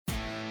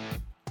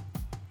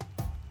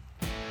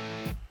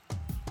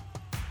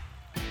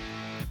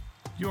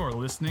You're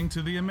listening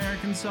to the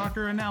American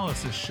Soccer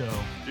Analysis Show.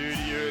 Dude,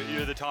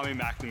 you're the Tommy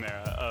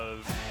McNamara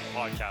of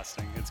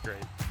podcasting. It's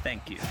great.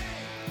 Thank you.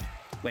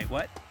 Wait,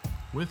 what?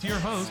 With your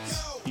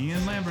hosts, Ian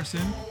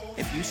Lamberson.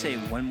 If you say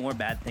one more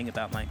bad thing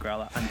about Mike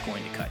Grella, I'm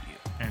going to cut you.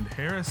 And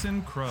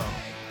Harrison Crow.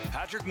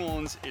 Patrick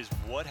Mullins is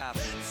what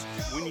happens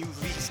when you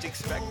least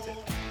expect it.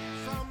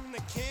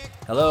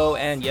 Hello,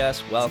 and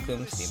yes,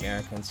 welcome to the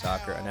American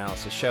Soccer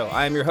Analysis Show.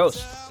 I am your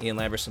host, Ian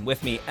Lamberson.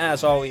 With me,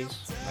 as always,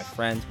 my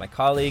friend, my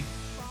colleague,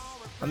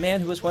 a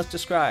man who was once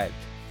described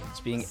as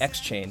being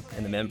X-chain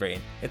in the membrane.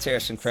 It's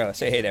Harrison Crow.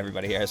 Say hey to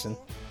everybody, Harrison.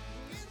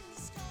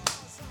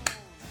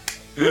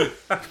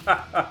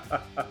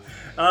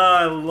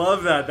 I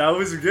love that. That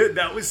was good.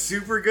 That was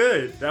super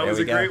good. That was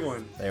a great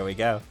one. There we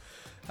go.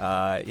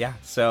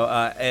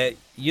 So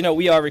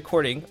we are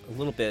recording a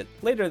little bit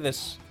later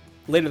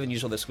than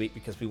usual this week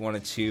because we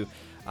wanted to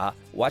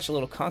watch a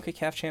little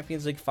CONCACAF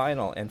Champions League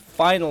final and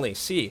finally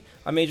see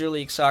a Major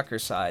League Soccer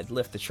side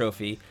lift the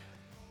trophy.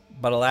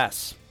 But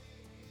alas,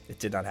 it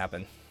did not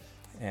happen.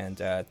 And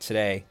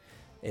today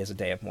is a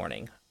day of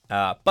mourning.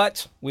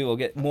 But we will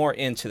get more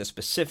into the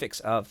specifics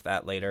of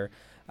that later.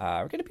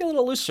 We're going to be a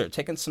little looser,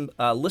 taking some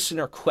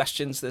listener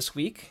questions this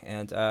week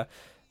and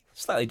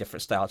slightly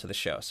different style to the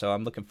show. So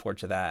I'm looking forward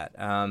to that.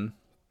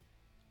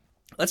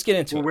 Let's get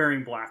into it. We're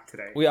wearing black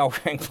today. We are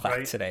wearing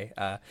black today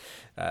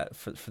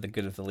for the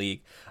good of the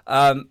league.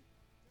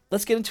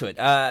 Let's get into it.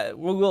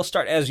 We will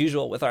start, as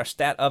usual, with our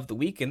stat of the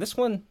week. And this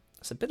one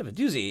is a bit of a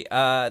doozy.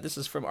 This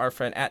is from our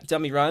friend at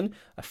Dummy Run,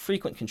 a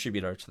frequent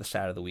contributor to the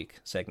stat of the week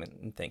segment.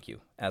 And thank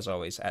you, as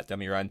always, at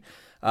Dummy Run,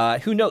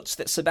 who notes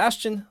that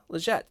Sebastian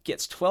Lletget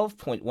gets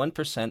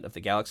 12.1% of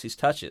the Galaxy's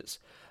touches,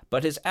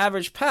 but his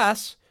average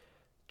pass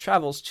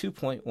travels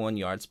 2.1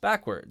 yards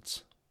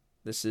backwards.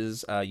 This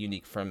is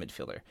unique for a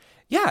midfielder.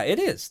 Yeah, it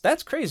is.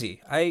 That's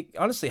crazy. I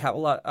honestly have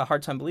a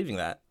hard time believing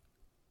that.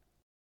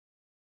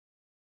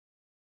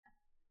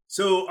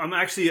 So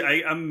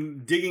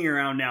I'm digging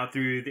around now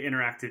through the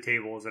interactive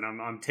tables, and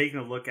I'm taking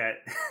a look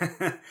at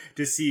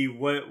to see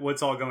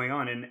what's all going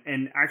on.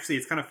 And actually,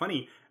 it's kind of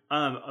funny.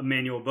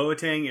 Emmanuel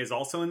Boateng is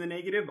also in the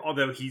negative,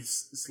 although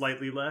he's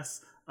slightly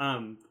less.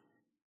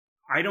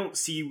 I don't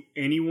see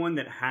anyone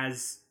that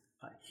has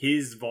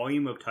his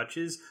volume of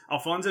touches.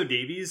 Alphonso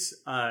Davies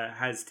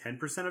has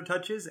 10% of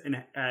touches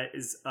and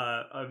is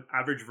an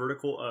average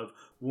vertical of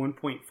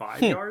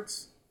 1.5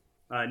 yards,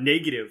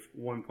 negative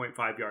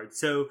 1.5 yards.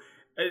 So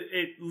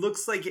it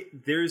looks like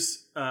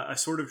there's a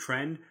sort of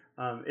trend.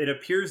 It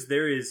appears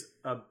there is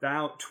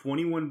about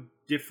 21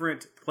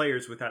 different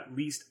players with at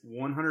least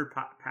 100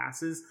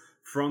 passes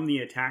from the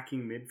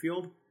attacking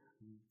midfield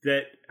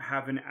that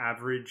have an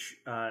average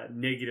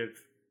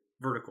negative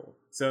vertical.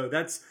 So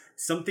that's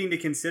something to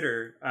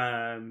consider.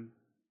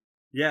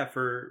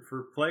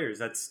 For players,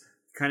 that's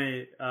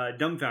kind of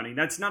dumbfounding.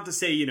 That's not to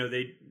say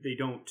they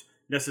don't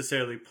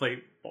necessarily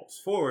play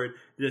balls forward.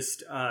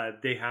 Just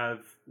they have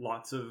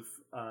lots of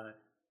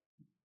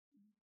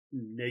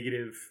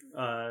negative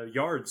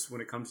yards when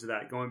it comes to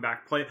that.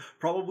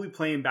 Probably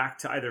playing back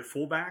to either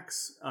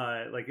fullbacks,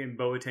 like in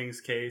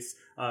Boateng's case.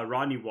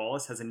 Rodney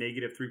Wallace has a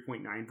negative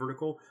 3.9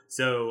 vertical.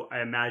 So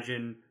I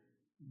imagine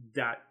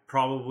that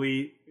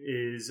probably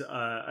is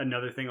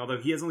another thing, although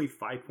he has only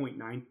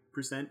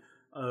 5.9%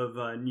 of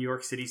New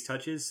York City's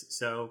touches.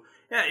 So,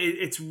 yeah,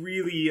 it's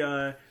really,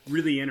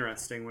 really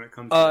interesting when it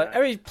comes to that.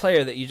 Every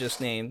player that you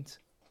just named,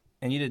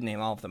 and you didn't name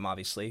all of them,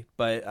 obviously,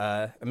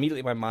 but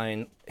immediately my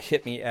mind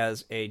hit me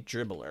as a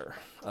dribbler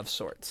of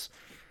sorts.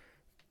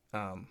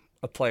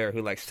 A player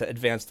who likes to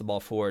advance the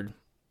ball forward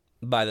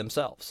by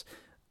themselves.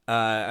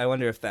 I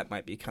wonder if that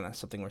might be kind of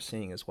something we're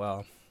seeing as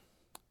well.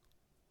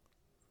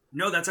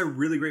 No, that's a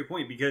really great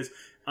point because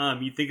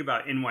you think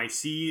about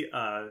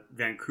NYC,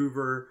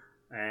 Vancouver,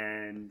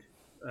 and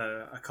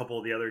a couple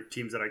of the other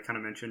teams that I kind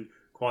of mentioned,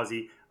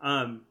 Quasi.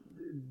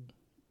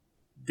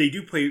 They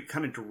do play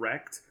kind of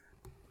direct,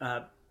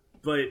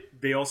 but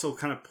they also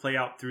kind of play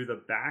out through the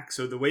back.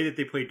 So the way that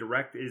they play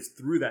direct is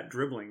through that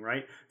dribbling,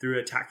 right? Through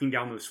attacking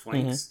down those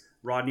flanks.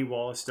 Mm-hmm. Rodney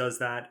Wallace does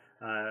that.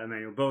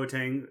 Emmanuel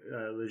Boateng,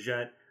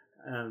 Lletget.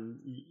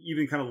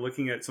 Even kind of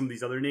looking at some of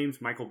these other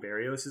names, Michael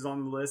Barrios is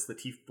on the list,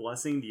 Latif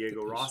Blessing,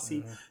 Diego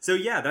Rossi. So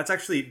yeah, that's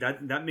actually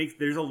that makes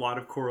there's a lot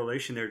of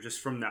correlation there just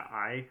from the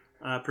eye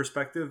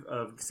perspective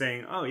of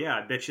saying, oh yeah,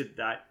 I bet you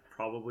that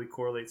probably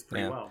correlates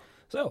pretty well.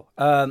 So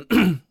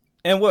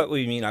and what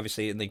we mean,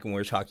 obviously, like when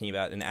we're talking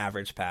about an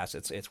average pass,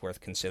 it's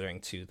worth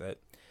considering too that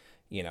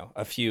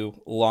a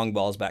few long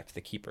balls back to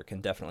the keeper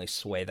can definitely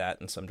sway that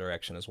in some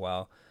direction as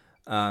well.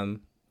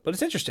 But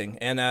it's interesting,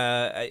 and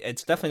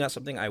it's definitely not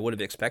something I would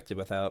have expected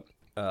without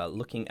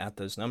looking at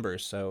those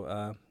numbers.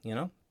 So,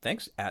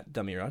 thanks at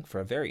Dummy Run for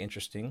a very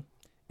interesting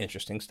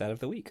stat of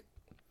the week.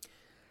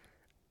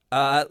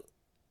 We're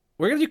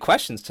going to do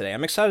questions today.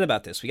 I'm excited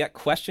about this. We got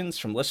questions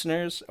from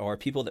listeners or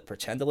people that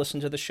pretend to listen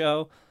to the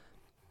show.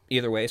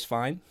 Either way is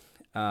fine.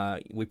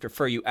 We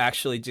prefer you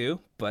actually do,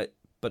 but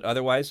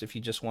otherwise, if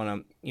you just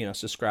want to,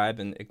 subscribe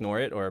and ignore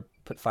it or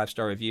put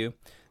 5-star review,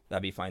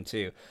 that'd be fine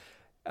too.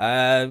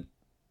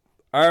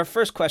 Our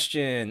first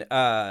question,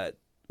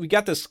 we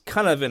got this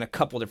kind of in a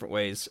couple different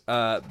ways.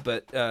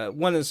 But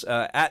one is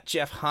at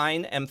Jeff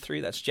Hein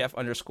M3. That's Jeff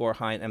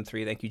 _Hein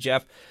M3. Thank you,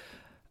 Jeff.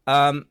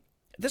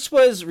 This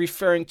was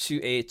referring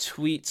to a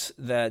tweet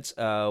that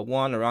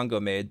Juan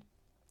Arango made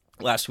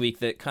last week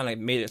that kind of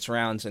made its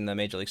rounds in the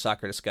Major League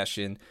Soccer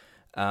discussion.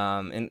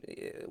 And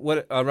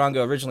what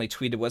Arango originally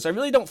tweeted was, I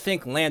really don't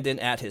think Landon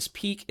at his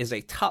peak is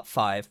a top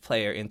 5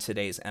 player in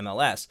today's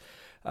MLS.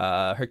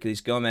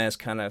 Herculez Gomez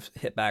kind of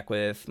hit back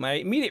with, my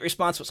immediate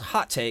response was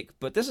hot take,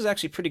 but this is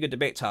actually a pretty good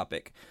debate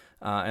topic.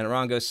 And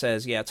Arango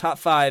says, yeah, top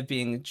 5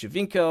 being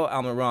Giovinco,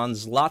 Almiron,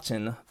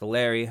 Zlatan,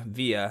 Valeri,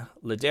 Villa,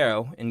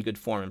 Ladero, in good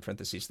form in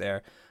parentheses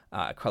there,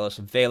 Carlos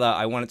Vela.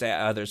 I wanted to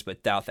add others,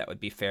 but doubt that would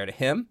be fair to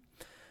him.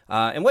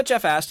 And what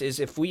Jeff asked is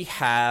if we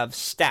have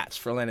stats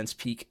for Landon's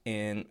peak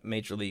in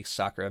Major League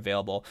Soccer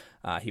available.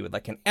 He would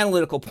like an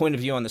analytical point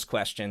of view on this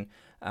question.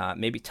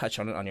 Maybe touch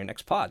on it on your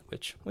next pod,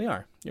 which we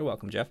are. You're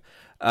welcome, Jeff.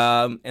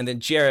 And then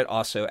Jared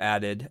also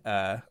added,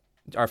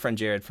 our friend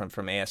Jared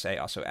from ASA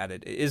also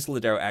added, is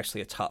Ladero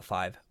actually a top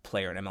 5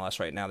 player in MLS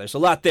right now? There's a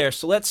lot there.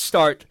 So let's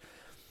start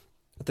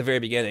at the very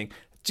beginning.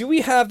 Do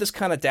we have this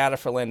kind of data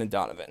for Landon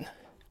Donovan?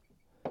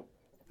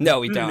 No,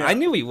 we don't. No. I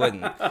knew we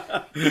wouldn't.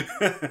 I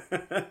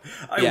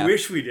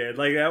wish we did.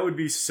 Like, that would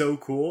be so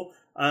cool.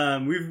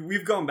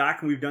 We've gone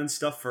back and we've done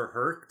stuff for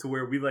Herc to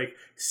where we like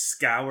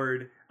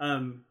scoured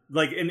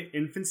like in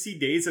infancy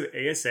days of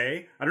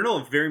ASA. I don't know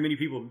if very many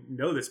people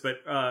know this, but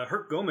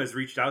Herc Gomez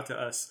reached out to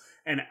us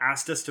and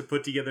asked us to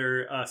put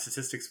together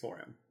statistics for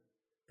him.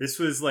 This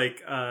was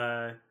like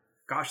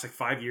like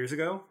 5 years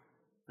ago.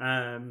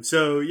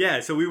 So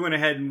we went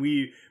ahead and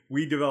we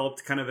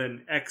developed kind of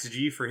an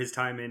XG for his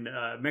time in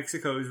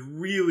Mexico. It was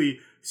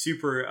really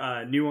super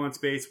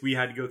nuanced based. We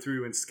had to go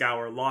through and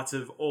scour lots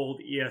of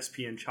old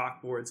ESPN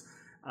chalkboards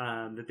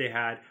that they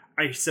had.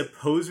 I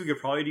suppose we could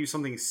probably do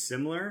something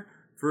similar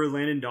for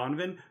Landon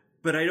Donovan,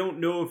 but I don't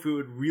know if it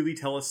would really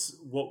tell us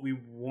what we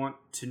want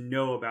to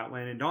know about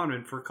Landon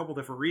Donovan for a couple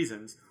different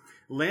reasons.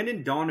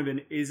 Landon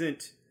Donovan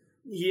isn't...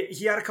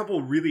 He had a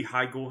couple really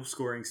high goal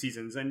scoring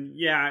seasons, and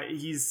yeah,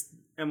 he's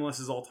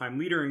MLS's all-time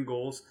leader in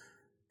goals,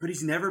 but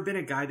he's never been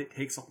a guy that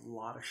takes a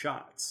lot of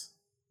shots.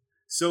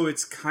 So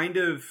it's kind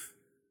of,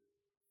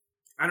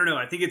 I don't know.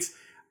 I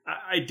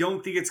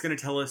don't think it's going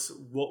to tell us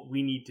what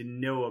we need to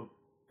know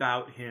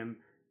about him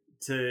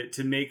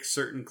to make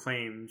certain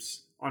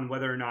claims on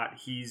whether or not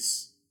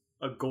he's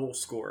a goal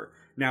scorer.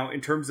 Now, in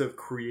terms of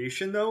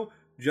creation, though,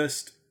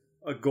 just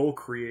a goal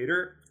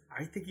creator,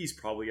 I think he's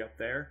probably up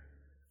there.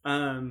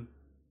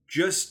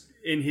 Just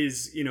in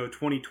his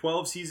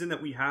 2012 season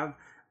that we have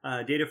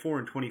data for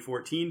in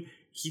 2014,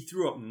 he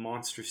threw up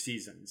monster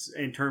seasons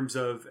in terms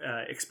of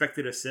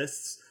expected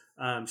assists,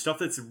 stuff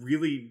that's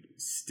really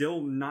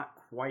still not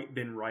quite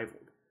been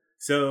rivaled.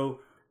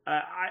 So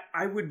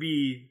I would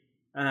be,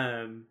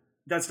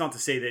 that's not to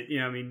say that,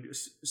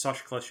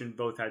 Sacha Kljestan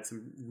both had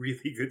some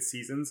really good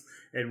seasons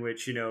in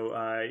which,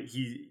 I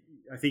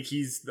think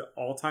he's the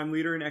all-time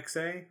leader in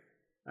XA,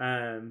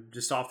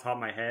 just off the top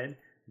of my head.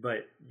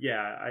 But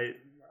yeah,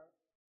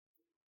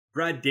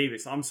 Brad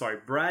Davis,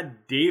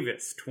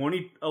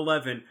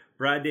 2011,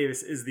 Brad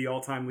Davis is the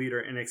all-time leader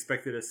in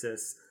expected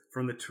assists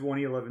from the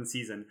 2011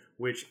 season,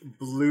 which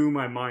blew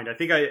my mind. I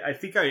think I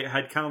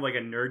had kind of like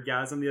a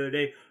nerdgasm the other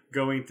day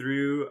going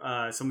through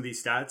some of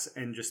these stats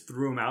and just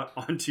threw them out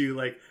onto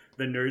like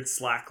the Nerd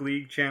Slack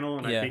League channel,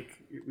 and I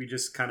think we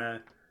just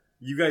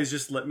you guys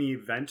just let me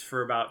vent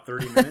for about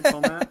 30 minutes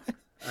on that.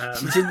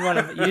 You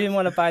didn't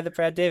want to buy the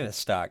Brad Davis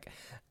stock.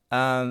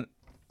 I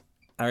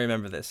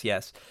remember this.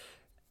 Yes.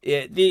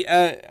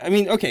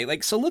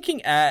 So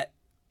looking at,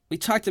 we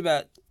talked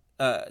about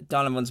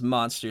Donovan's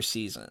monster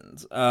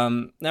seasons.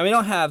 Now we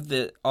don't have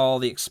all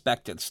the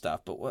expected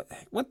stuff, but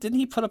what didn't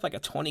he put up like a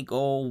 20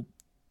 goal,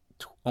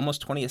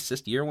 almost 20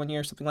 assist year one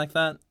year, something like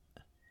that?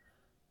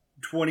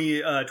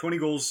 20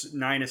 goals,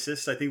 9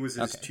 assists. I think was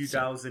his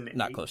 2008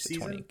 not close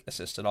season. To 20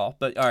 assists at all,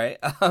 but all right.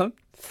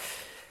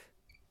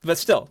 But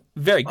still,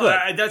 very good.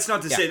 That's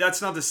not to say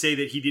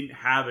that he didn't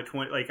have a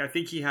 20. Like I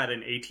think he had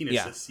an 18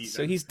 assist season.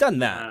 So he's done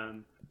that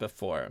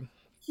before.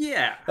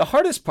 Yeah. The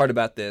hardest part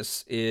about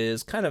this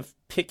is kind of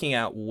picking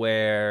out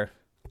where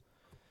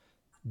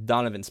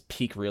Donovan's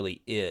peak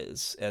really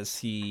is, as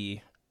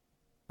he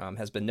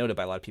has been noted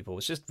by a lot of people,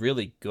 was just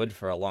really good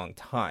for a long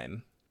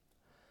time.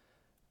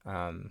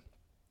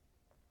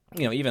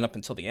 Even up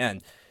until the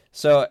end.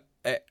 So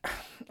I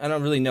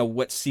don't really know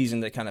what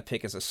season to kind of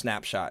pick as a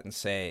snapshot and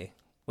say,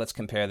 let's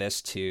compare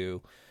this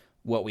to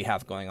what we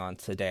have going on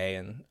today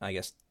and I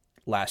guess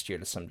last year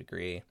to some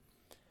degree.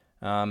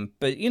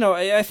 But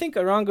I think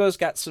Arango's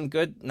got some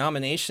good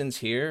nominations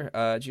here.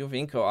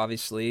 Giovinco,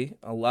 obviously,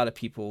 a lot of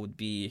people would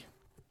be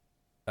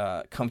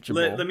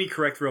comfortable. Let me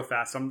correct real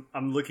fast.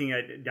 I'm looking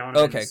at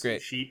Donovan's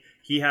sheet.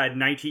 He had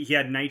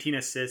 19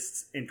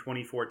 assists in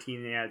 2014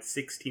 and he had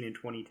 16 in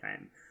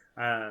 2010.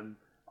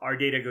 Our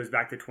data goes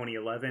back to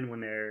 2011 when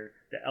they're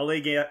the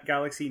LA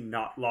Galaxy,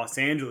 not Los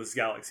Angeles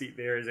Galaxy.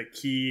 There is a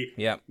key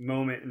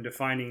moment in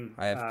defining.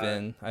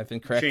 I've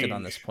been corrected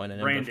on this point a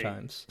number of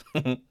times.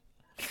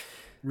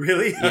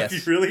 Really?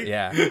 Yes. Really?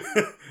 Yeah.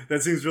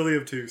 That seems really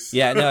obtuse.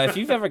 Yeah, no, if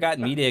you've ever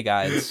gotten media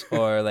guides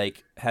or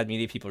like had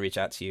media people reach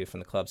out to you from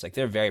the clubs, like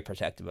they're very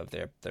protective of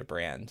their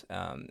brand.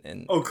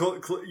 And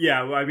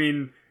Yeah. Well, I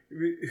mean,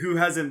 who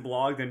hasn't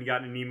blogged and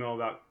gotten an email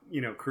about,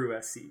 Crew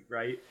SC,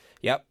 right?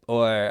 Yep.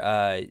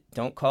 Or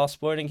don't call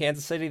Sporting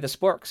Kansas City the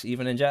Sporks,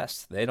 even in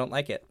jest. They don't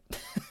like it.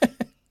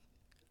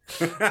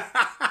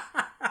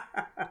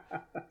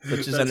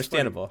 Which is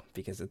understandable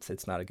because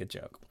it's not a good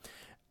joke.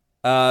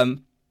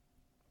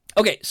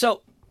 Okay,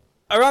 so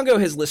Arango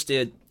has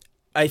listed,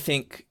 I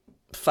think,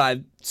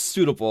 5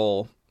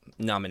 suitable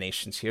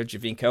nominations here.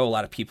 Giovinco, a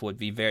lot of people would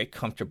be very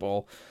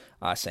comfortable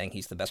saying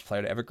he's the best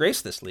player to ever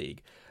grace this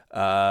league.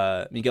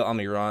 Miguel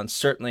Almiron,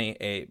 certainly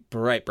a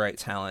bright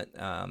talent,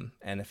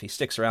 and if he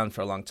sticks around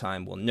for a long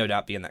time, will no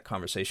doubt be in that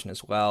conversation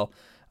as well.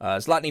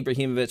 Zlatan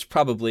Ibrahimovic,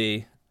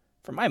 probably,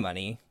 for my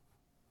money,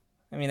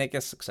 I mean, I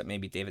guess except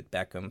maybe David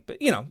Beckham, but,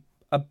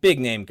 a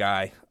big-name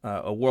guy,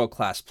 a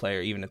world-class player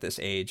even at this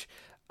age.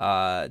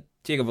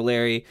 Diego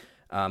Valeri,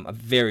 a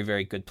very,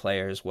 very good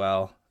player as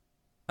well.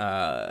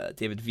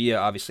 David Villa,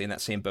 obviously in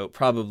that same boat,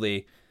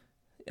 probably,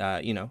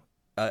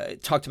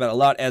 talked about a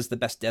lot as the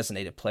best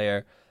designated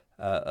player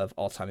of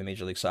all time in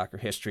Major League Soccer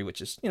history,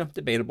 which is,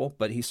 debatable,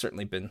 but he's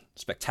certainly been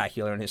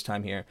spectacular in his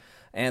time here.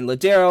 And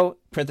Ladero,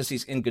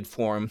 parentheses, in good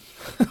form,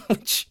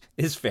 which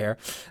is fair,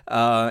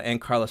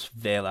 and Carlos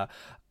Vela.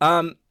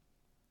 I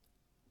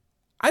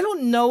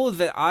don't know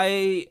that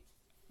I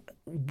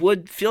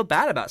would feel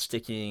bad about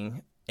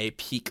sticking a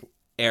peak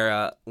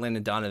era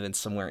Landon Donovan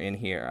somewhere in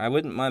here. I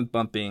wouldn't mind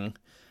bumping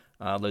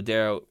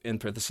Ladero in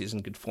parentheses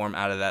in good form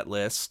out of that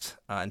list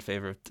in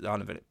favor of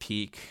Donovan at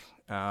peak.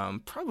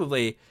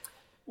 Probably.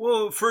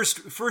 Well,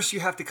 first you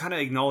have to kind of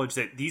acknowledge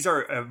that these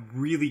are a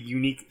really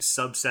unique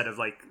subset of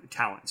like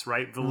talents,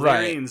 right?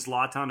 Valeri and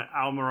Zlatan,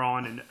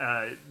 Almiron,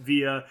 and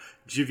Villa,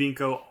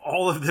 Giovinco,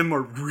 all of them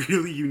are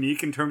really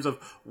unique in terms of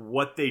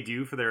what they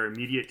do for their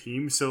immediate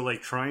team. So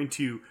like trying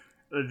to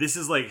this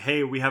is like,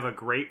 hey, we have a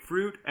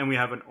grapefruit and we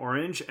have an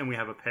orange and we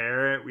have a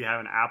pear, we have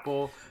an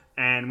apple,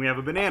 and we have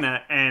a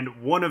banana,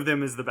 and one of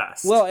them is the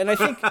best. Well, and I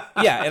think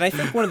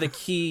one of the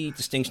key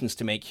distinctions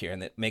to make here,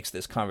 and that makes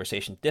this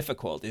conversation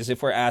difficult, is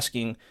if we're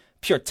asking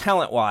pure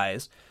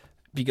talent-wise,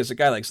 because a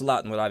guy like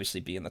Zlatan would obviously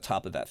be in the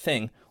top of that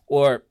thing,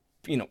 or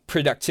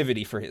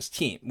productivity for his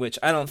team, which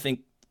I don't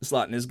think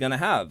Zlatan is going to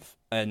have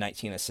a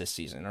 19 assist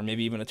season, or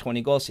maybe even a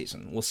 20 goal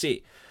season. We'll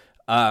see.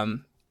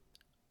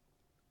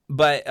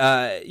 But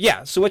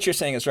so what you're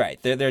saying is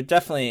right. They're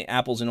definitely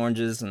apples and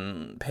oranges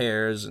and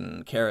pears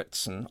and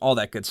carrots and all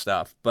that good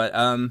stuff. But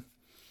I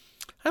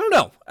don't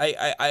know.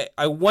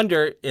 I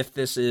wonder if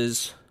this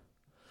is.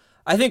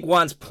 I think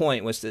Juan's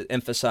point was to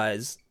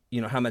emphasize,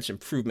 how much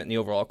improvement in the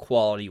overall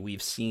quality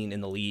we've seen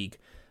in the league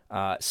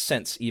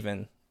since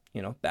even,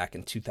 back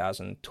in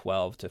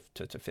 2012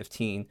 to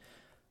 15.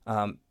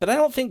 But I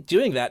don't think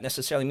doing that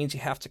necessarily means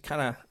you have to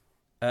kind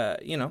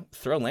of,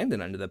 throw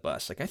Landon under the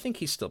bus. Like I think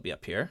he'd still be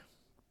up here.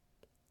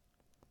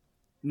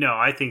 No,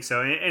 I think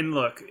so. And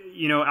look,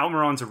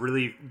 Almiron's a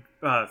really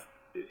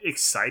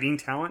exciting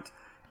talent.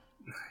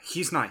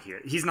 He's not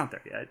here. He's not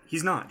there yet.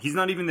 He's not. He's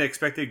not even the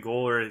expected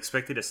goal or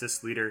expected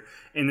assist leader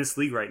in this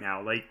league right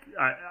now. Like,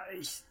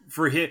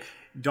 for him,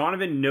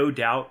 Donovan no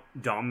doubt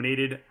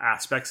dominated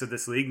aspects of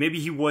this league. Maybe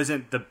he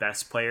wasn't the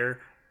best player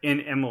in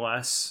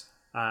MLS.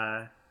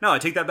 No, I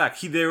take that back.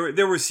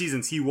 There were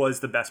seasons he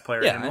was the best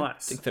player in MLS. I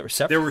think there were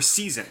several. There were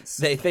seasons.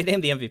 They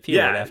named the MVP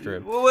right after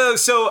him. Well,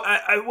 so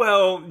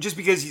just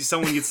because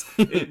someone gets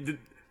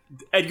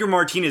Edgar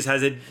Martinez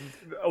has an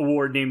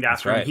award named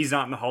after him. He's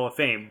not in the Hall of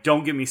Fame.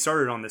 Don't get me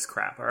started on this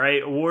crap. All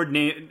right,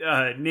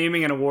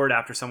 naming an award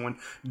after someone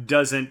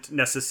doesn't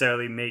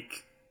necessarily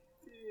make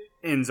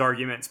ends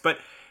arguments. But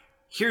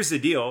here's the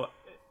deal: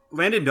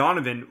 Landon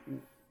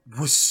Donovan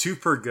was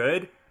super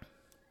good,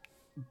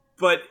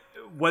 but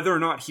whether or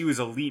not he was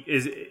elite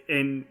is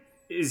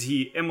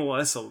he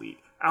MLS elite?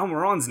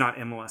 Almiron's not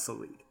MLS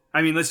elite.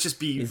 I mean, let's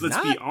be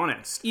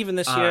honest. Even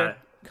this year,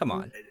 come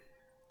on.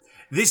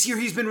 This year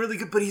he's been really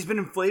good, but he's been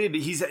inflated.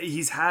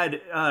 He's had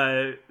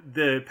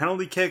the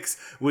penalty kicks,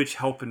 which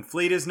help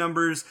inflate his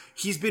numbers.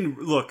 He's been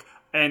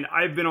and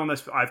I've been on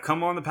this. I've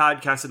come on the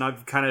podcast and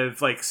I've kind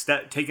of like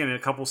taken a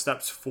couple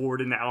steps forward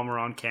in the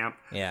Almiron camp.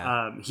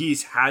 Yeah,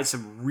 he's had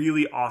some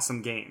really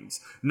awesome games,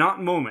 not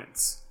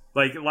moments.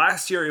 Like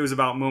last year, it was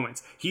about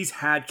moments. He's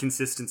had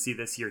consistency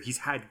this year. He's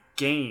had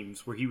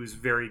games where he was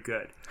very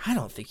good. I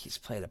don't think he's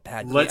played a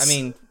bad game. I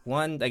mean,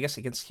 one, I guess,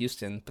 against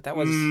Houston, but that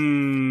was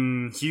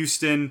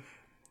Houston.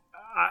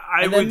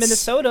 And then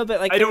Minnesota, but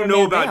like I don't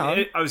know about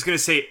it. I was going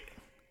to say,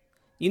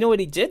 you know what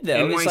he did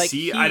though?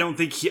 NYC. I don't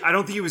think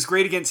he was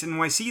great against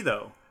NYC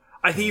though.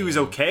 I think he was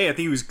okay. I think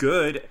he was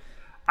good.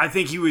 I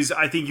think he was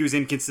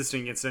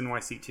inconsistent against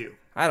NYC too.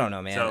 I don't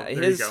know, man.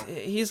 So,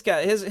 he's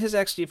got his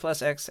XG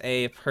plus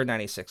XA per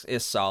 96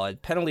 is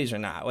solid. Penalties or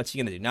not, what's he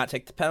gonna do? Not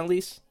take the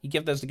penalties? You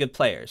give those to good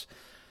players.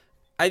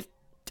 I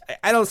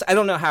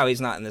don't know how he's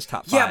not in this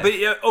top 5. Yeah, but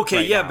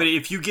okay, yeah, now. But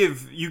if you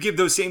give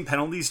those same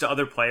penalties to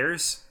other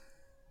players,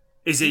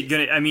 Is it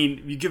gonna? I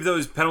mean, you give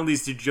those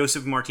penalties to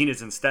Joseph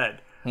Martinez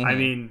instead. I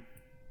mean,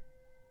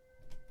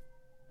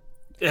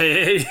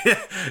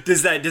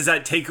 does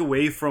that take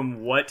away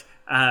from what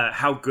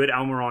how good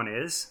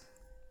Almiron is?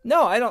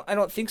 No, I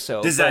don't think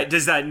so. Does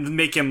that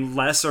make him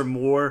less or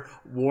more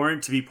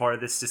warrant to be part of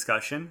this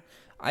discussion?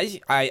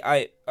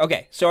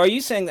 Okay. So are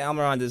you saying that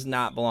Almiron does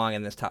not belong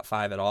in this top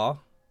 5 at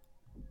all?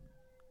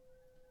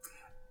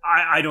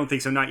 I don't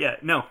think so. Not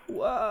yet. No.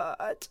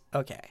 What?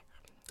 Okay.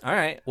 All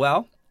right.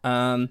 Well.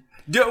 Well,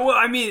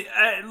 I mean,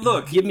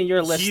 look. Give me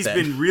your list. He's then.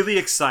 been really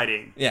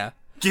exciting. Yeah.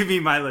 Give me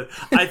my list.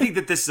 I think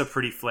that this is a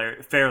pretty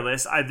fair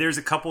list. There's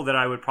a couple that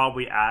I would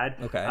probably add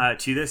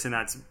to this, and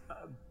that's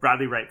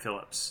Bradley Wright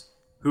Phillips,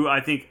 who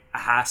I think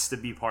has to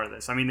be part of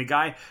this. I mean, the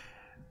guy,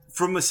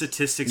 from a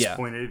statistics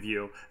point of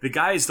view, the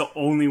guy is the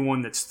only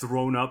one that's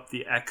thrown up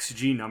the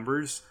XG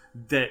numbers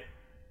that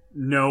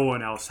no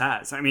one else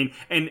has. I mean,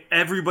 and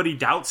everybody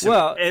doubts him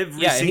every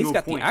single and he's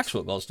got point. the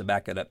actual goals to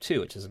back it up too,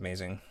 which is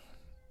amazing.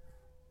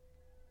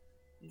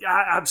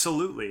 Yeah,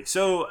 absolutely.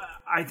 So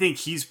I think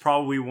he's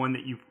probably one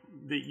that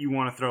you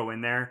want to throw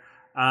in there.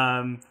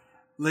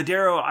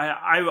 Ladero,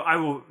 I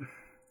will.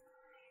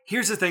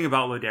 Here's the thing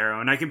about Ladero,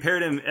 and I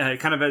compared him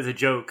kind of as a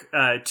joke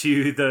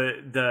to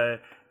the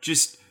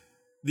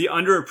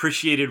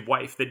underappreciated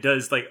wife that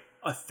does like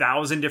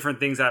 1,000 different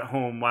things at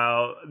home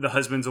while the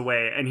husband's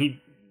away, and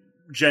he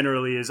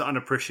generally is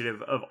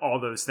unappreciative of all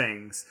those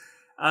things.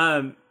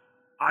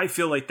 I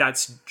feel like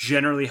that's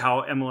generally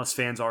how MLS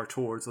fans are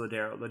towards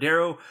Ladero.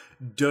 Ladero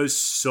does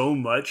so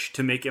much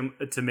to make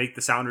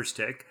the Sounders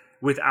tick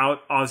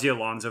without Ozzy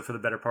Alonso for the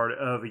better part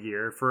of a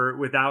year,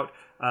 without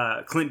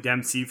Clint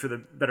Dempsey for the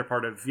better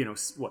part of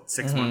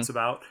 6 months,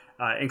 about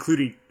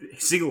including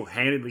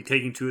single-handedly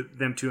taking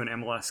them to an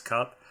MLS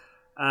Cup.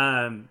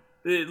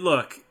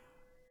 Look,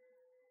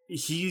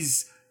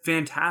 he's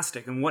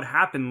fantastic, and what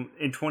happened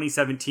in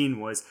 2017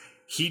 was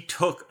he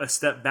took a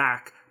step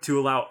back to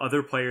allow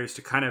other players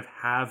to kind of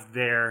have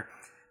their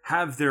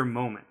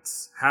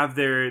moments, have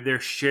their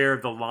share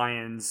of the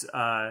Lions,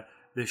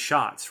 the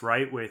shots,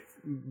 right? With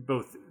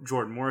both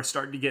Jordan Morris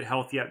starting to get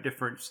healthy at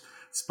different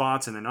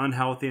spots and then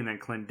unhealthy, and then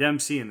Clint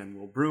Dempsey and then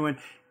Will Bruin.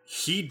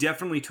 He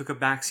definitely took a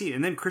back seat.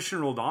 And then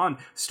Christian Roldan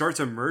starts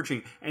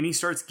emerging, and he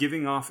starts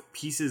giving off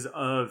pieces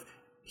of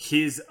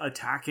his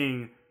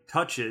attacking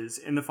touches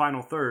in the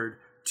final third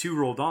to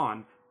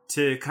Roldan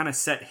to kind of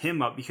set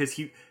him up, because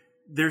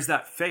there's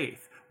that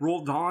faith.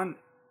 Roldan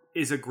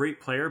is a great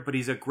player, but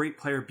he's a great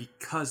player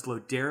because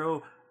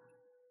Ladero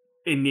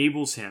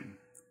enables him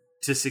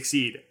to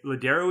succeed.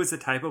 Ladero is the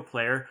type of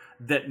player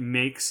that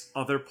makes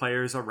other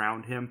players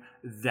around him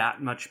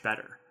that much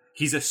better.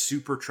 He's a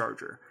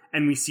supercharger.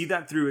 And we see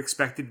that through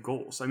expected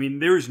goals. I mean,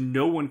 there is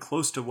no one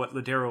close to what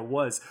Ladero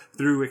was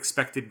through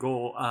expected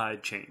goal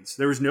chains.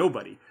 There was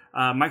nobody.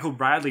 Michael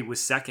Bradley was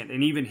second,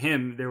 and even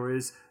him, there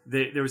was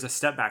a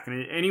step back.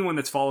 And anyone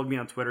that's followed me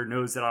on Twitter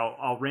knows that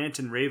I'll rant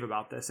and rave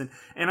about this,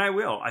 and I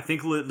will. I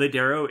think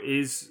Ladero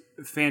is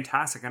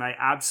fantastic, and I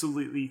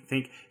absolutely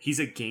think he's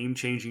a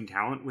game-changing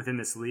talent within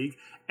this league.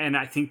 And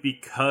I think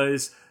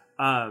because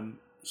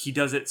he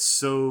does it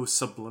so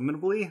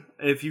subliminally,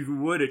 if you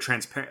would, it's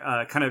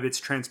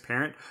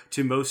transparent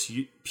to most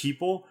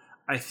people.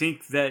 I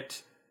think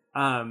that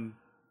I'm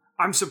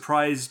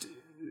surprised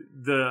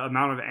the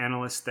amount of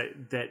analysts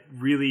that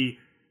really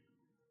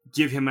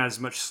give him as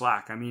much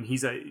slack. I mean,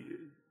 he's a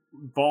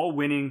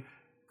ball-winning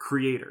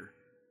creator.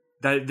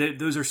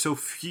 Those are so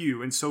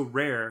few and so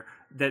rare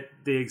that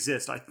they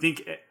exist. I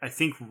think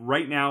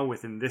right now,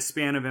 within this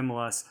span of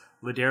MLS,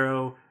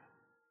 Ladero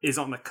is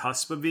on the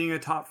cusp of being a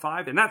top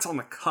 5, and that's on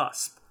the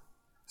cusp.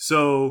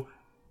 So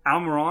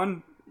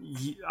Almiron,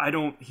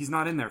 he's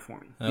not in there for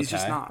me. He's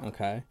just not.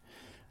 Okay.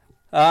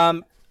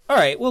 All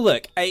right. Well,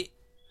 look, I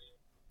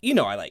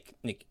like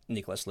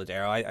Nicolas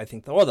Ladero. I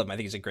think all of them. I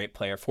think he's a great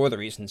player for the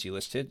reasons you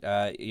listed.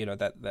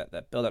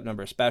 That build-up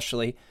number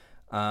especially.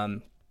 I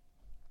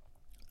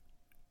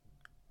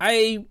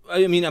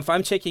mean, if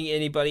I'm taking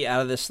anybody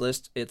out of this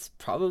list, it's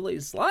probably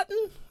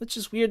Zlatan, which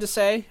is weird to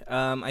say.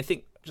 I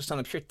think just on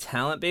a pure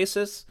talent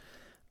basis,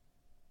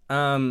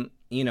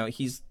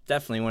 he's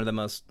definitely one of the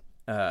most,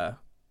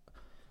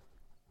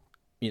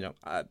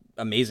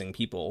 amazing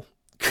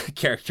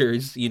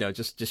characters,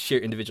 just sheer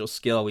individual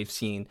skill we've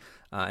seen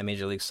in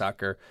Major League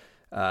Soccer.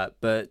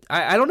 But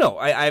I don't know.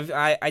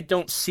 I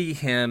don't see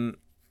him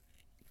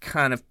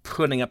kind of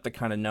putting up the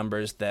kind of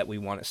numbers that we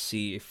want to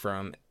see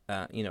from,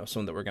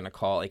 someone that we're going to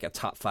call like a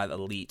top 5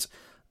 elite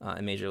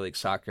in Major League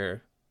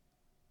Soccer.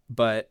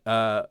 But,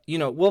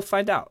 we'll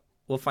find out.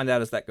 We'll find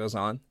out as that goes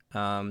on.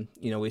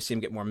 We see him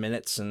get more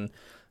minutes, and,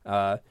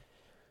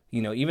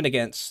 even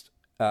against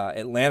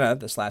Atlanta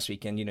this last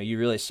weekend, you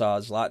really saw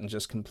Zlatan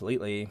just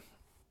completely,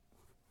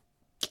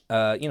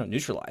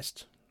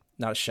 neutralized.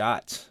 Not a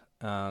shot.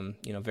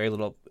 Very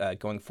little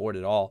going forward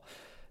at all.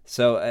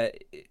 So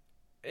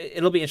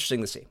it'll be interesting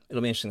to see.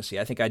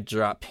 I think I'd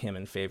drop him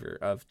in favor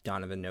of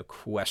Donovan, no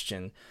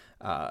question,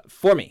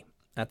 for me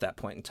at that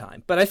point in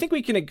time. But I think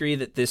we can agree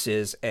that this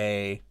is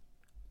a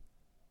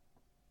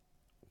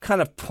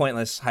kind of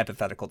pointless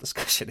hypothetical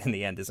discussion in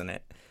the end, isn't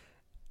it?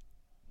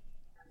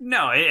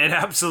 No, it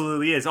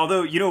absolutely is.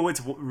 Although, you know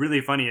what's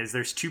really funny is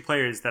there's two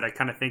players that I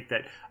kind of think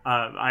that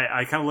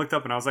I kind of looked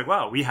up and I was like,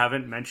 wow, we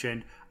haven't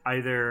mentioned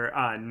either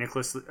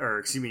Nikolic,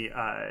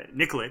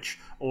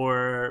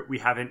 or we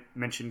haven't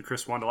mentioned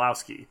Chris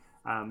Wondolowski,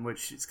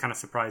 which is kind of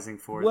surprising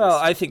for. Well,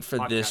 this I think for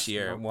podcast, this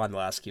year,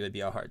 Wondolowski would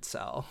be a hard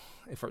sell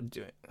if we're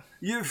doing it.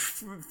 Yeah,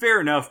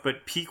 fair enough,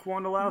 but peak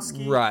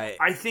Wondolowski, right?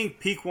 I think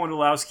peak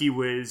Wondolowski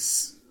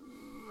was.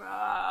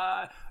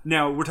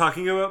 Now we're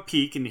talking about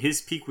peak, and his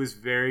peak was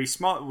very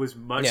small. It was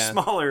much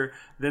smaller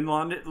than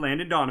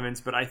Landon Donovan's,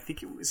 but I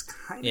think it was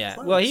kind of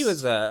close. Well, he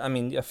was. I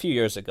mean, a few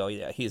years ago,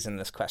 he's in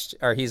this question,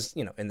 or he's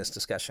in this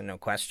discussion, no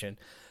question.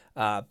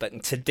 But in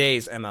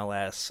today's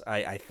MLS,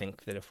 I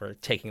think that if we're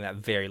taking that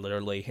very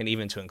literally, and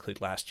even to include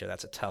last year,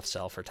 that's a tough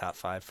sell for top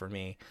 5 for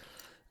me.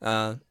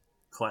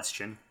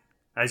 Question.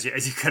 As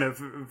you kind of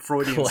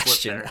Freudian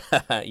slip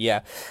there. Yeah.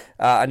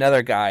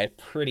 Another guy,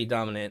 pretty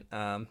dominant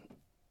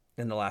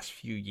in the last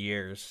few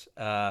years.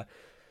 I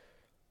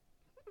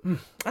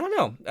don't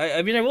know.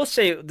 I mean, I will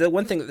say the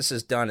one thing that this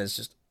has done is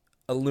just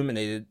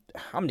illuminated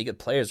how many good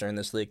players are in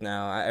this league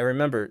now. I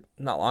remember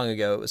not long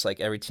ago, it was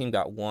like every team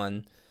got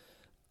one.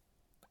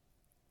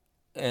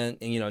 And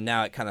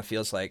now it kind of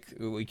feels like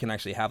we can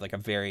actually have like a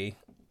very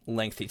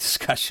lengthy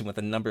discussion with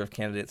a number of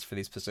candidates for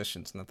these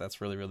positions, and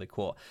that's really, really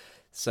cool.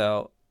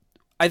 So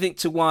I think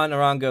to Juan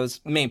Arango's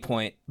main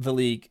point, the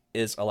league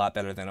is a lot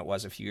better than it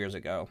was a few years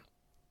ago.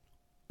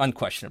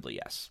 Unquestionably,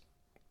 yes.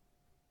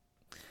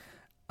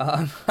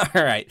 All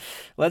right,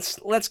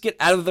 let's get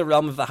out of the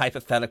realm of the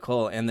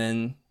hypothetical, and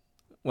then,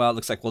 well, it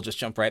looks like we'll just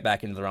jump right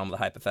back into the realm of the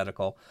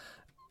hypothetical.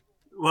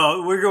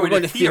 Well, we're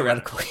going to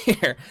theoretical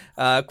here.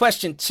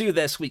 Question 2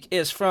 this week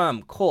is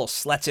from Cole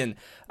Sletton.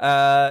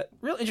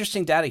 Real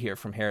interesting data here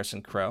from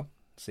Harrison Crow.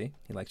 See,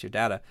 he likes your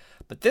data.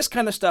 But this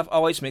kind of stuff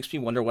always makes me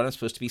wonder what I'm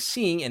supposed to be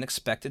seeing in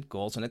expected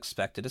goals and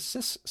expected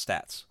assist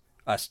stats.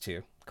 Us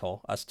too,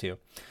 Cole. Us too.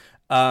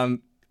 All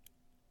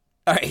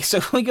right, so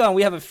we go on.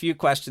 We have a few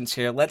questions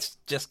here. Let's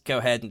just go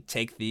ahead and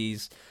take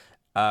these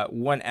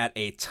one at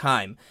a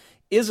time.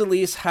 Is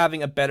Elis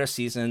having a better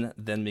season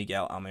than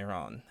Miguel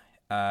Almiron?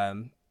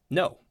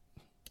 No.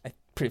 I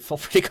feel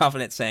pretty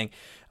confident saying.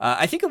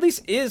 I think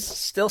Elis is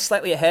still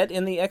slightly ahead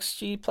in the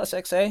XG plus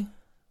XA.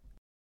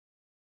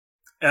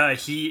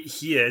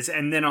 He is,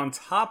 and then on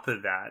top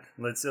of that,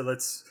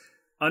 let's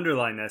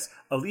underline this.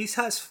 Elis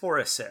has 4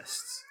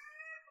 assists.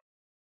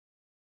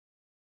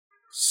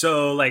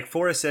 So, like,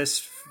 4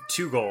 assists,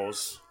 2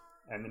 goals,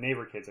 and the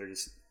neighbor kids are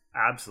just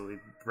absolutely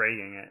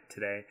bragging it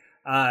today.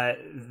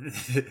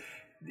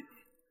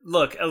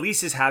 Look,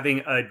 Elis is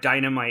having a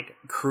dynamite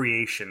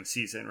creation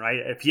season, right?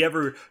 If he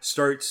ever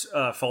starts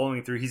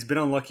following through, he's been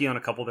unlucky on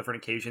a couple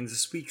different occasions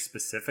this week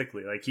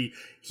specifically. Like he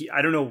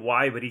I don't know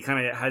why, but he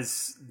kind of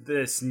has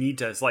this need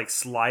to like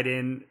slide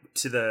in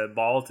to the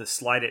ball to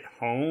slide it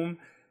home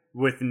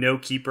with no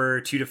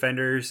keeper, 2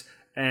 defenders,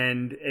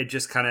 and it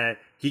just kind of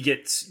he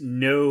gets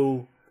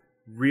no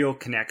real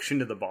connection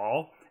to the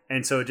ball,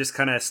 and so it just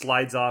kind of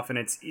slides off, and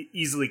it's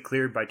easily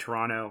cleared by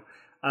Toronto.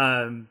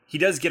 He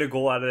does get a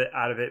goal out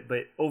of it,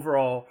 but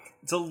overall,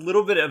 it's a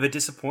little bit of a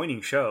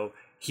disappointing show.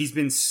 He's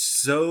been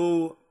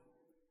so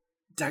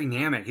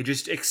dynamic,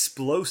 just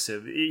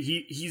explosive.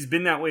 He's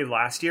been that way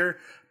last year,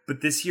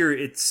 but this year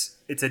it's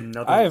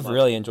another. I've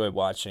really enjoyed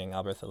watching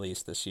Alberth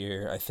Elis this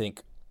year. I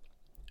think,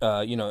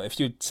 if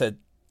you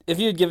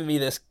had given me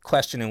this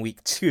question in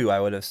week 2, I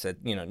would have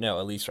said, no,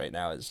 Elis right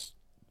now is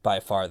by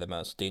far the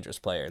most dangerous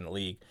player in the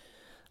league,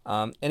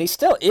 and he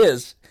still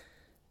is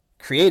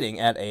creating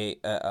at a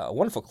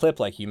wonderful clip,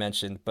 like you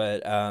mentioned.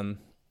 But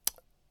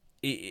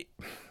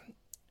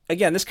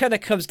again, this kind of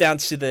comes down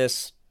to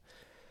this.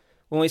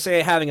 When we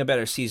say having a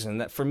better season,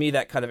 that for me,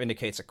 that kind of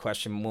indicates a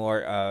question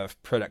more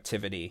of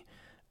productivity.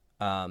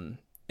 And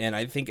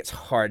I think it's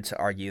hard to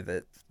argue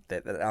that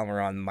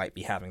Almiron might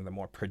be having the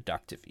more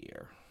productive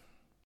year.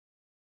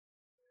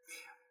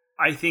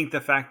 I think the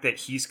fact that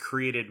he's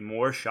created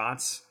more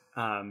shots,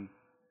 been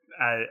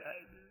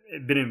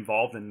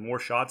involved in more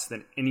shots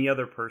than any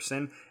other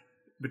person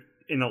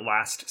in the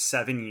last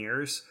 7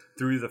 years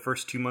through the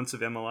first 2 months of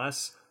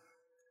MLS,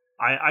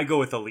 I go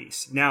with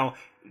Elis. Now,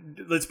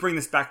 let's bring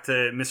this back to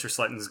Mr.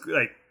 Sletton's,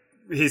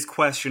 his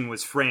question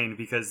was framed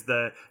because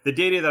the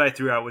data that I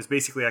threw out was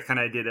basically, I kind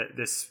of did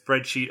this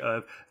spreadsheet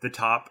of the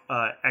top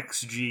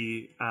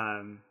XG.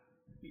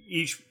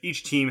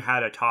 Each team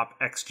had a top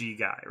XG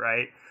guy,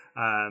 right?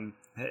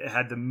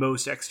 Had the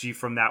most XG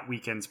from that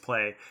weekend's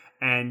play.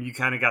 And you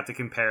kind of got to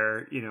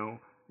compare,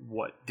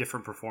 what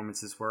different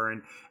performances were.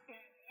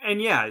 And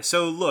yeah,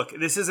 so look,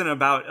 this isn't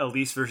about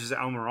Elis versus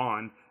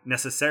Almiron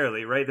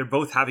necessarily, right? They're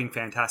both having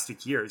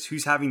fantastic years.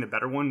 Who's having the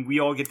better one? We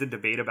all get to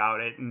debate about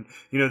it. And,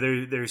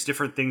 there's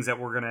different things that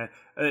we're going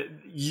to,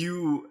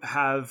 you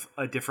have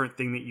a different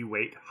thing that you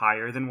weight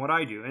higher than what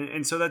I do.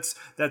 And so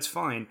that's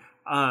fine.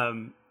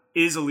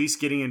 Is Elis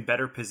getting in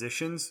better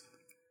positions?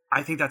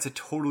 I think that's a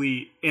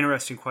totally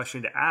interesting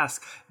question to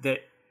ask that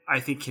I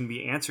think can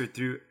be answered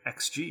through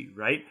XG,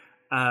 right?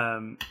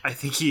 I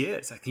think he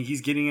is. I think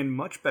he's getting in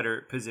much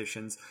better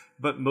positions,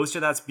 but most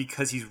of that's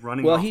because he's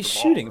running. Well, off he's the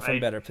ball, shooting right? from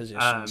better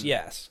positions.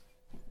 Yes.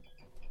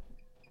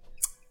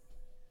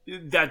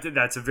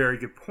 That's a very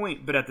good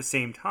point, but at the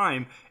same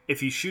time,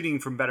 if he's shooting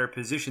from better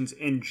positions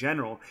in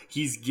general,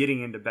 he's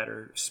getting into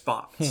better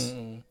spots.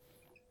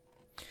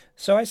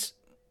 So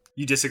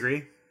You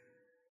disagree?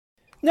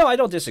 No, I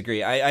don't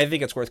disagree. I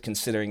think it's worth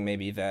considering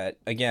maybe that,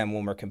 again,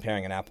 when we're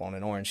comparing an apple and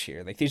an orange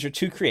here, like these are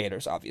two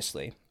creators,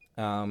 obviously,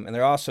 and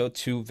they're also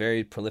two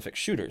very prolific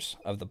shooters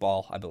of the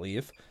ball, I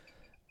believe.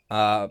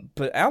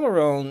 But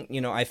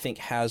Almiron, I think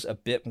has a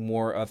bit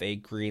more of a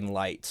green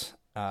light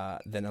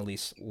than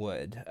Elise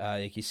would.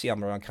 Like you see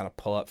Almiron kind of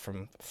pull up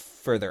from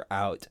further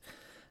out.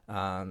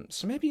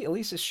 So maybe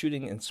Elise is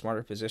shooting in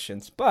smarter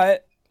positions,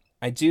 but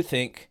I do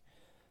think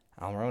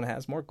Almiron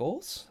has more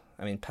goals.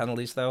 I mean,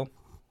 penalties, though,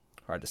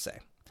 hard to say.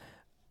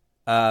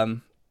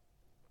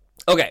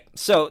 Okay,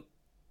 so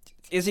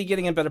is he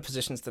getting in better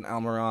positions than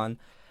Almiron?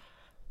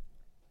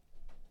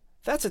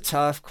 That's a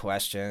tough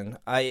question.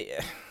 I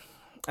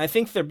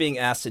think they're being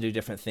asked to do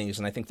different things,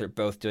 and I think they're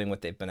both doing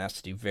what they've been asked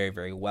to do very,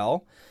 very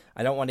well.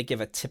 I don't want to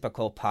give a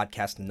typical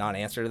podcast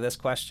non-answer to this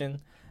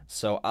question,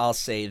 so I'll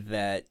say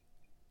that,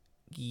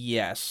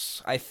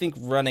 yes, I think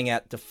running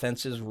at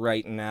defenses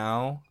right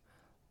now,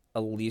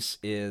 Elise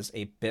is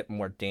a bit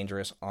more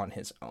dangerous on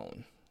his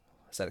own.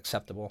 Is that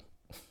acceptable?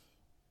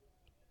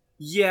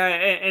 Yeah,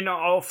 and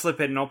I'll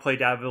flip it and I'll play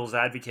devil's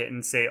advocate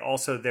and say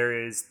also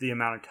there is the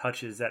amount of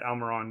touches that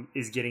Almiron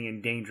is getting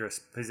in dangerous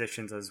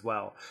positions as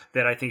well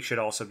that I think should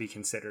also be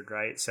considered,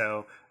 right?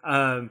 So,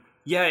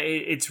 yeah,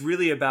 it's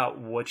really about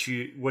what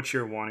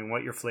you're wanting,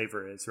 what your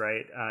flavor is,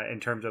 right? In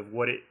terms of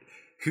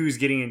who's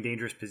getting in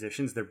dangerous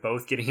positions. They're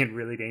both getting in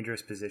really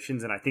dangerous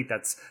positions, and I think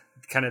that's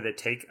kind of the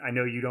take. I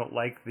know you don't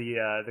like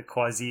the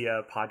quasi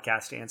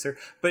podcast answer,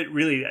 but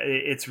really,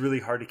 it's really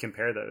hard to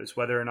compare those,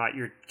 whether or not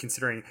you're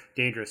considering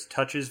dangerous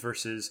touches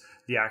versus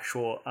the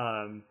actual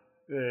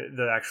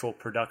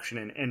production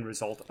and end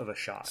result of a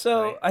shot.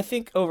 So right? I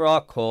think overall,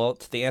 Cole,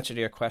 the answer to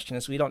your question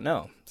is we don't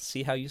know.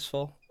 See how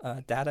useful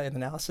data and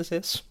analysis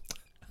is?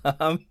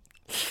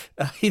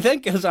 He then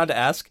goes on to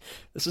ask,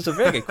 this is a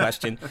very good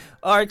question,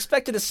 are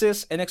expected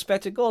assists and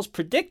expected goals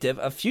predictive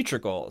of future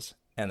goals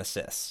and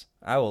assists?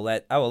 I will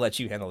let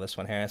you handle this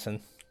one,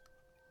 Harrison.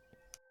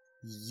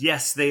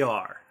 Yes, they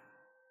are.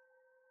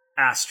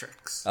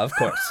 Asterisks. Of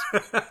course.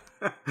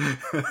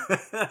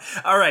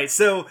 All right,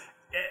 so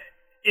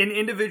in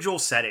individual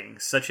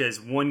settings, such as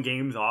one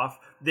game's off,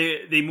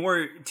 they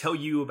more tell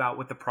you about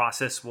what the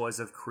process was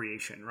of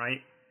creation,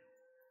 right?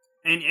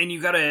 And you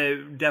got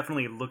to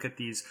definitely look at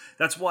these.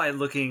 That's why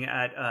looking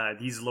at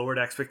these lowered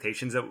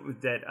expectations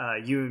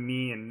that you and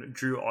me and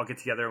Drew all get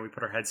together and we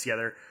put our heads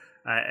together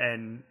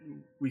and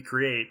we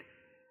create.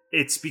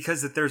 It's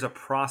because that there's a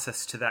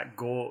process to that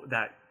goal,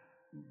 that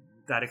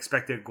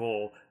expected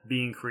goal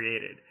being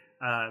created.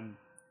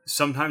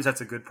 Sometimes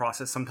that's a good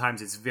process.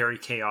 Sometimes it's very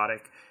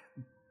chaotic.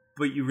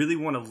 But you really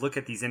want to look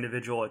at these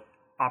individual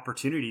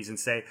opportunities and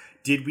say,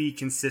 did we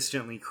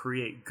consistently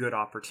create good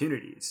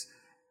opportunities?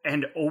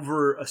 And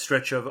over a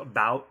stretch of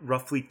about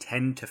roughly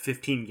 10 to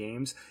 15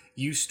 games,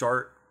 you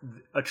start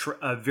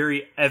a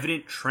very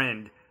evident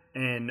trend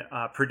and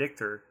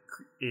predictor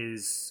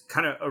is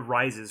kind of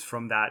arises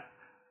from that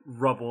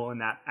rubble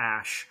and that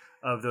ash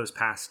of those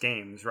past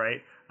games,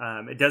 right?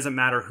 It doesn't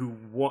matter who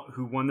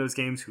won those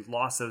games, who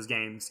lost those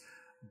games,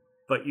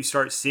 but you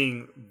start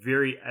seeing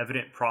very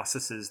evident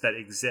processes that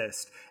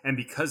exist. And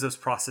because those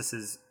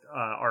processes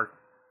are,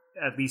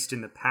 at least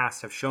in the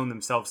past, have shown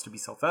themselves to be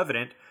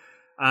self-evident,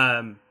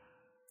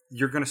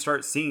 you're going to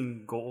start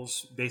seeing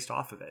goals based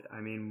off of it.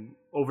 I mean,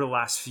 over the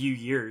last few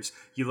years,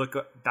 you look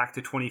back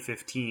to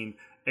 2015,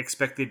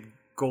 expected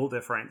goal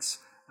difference.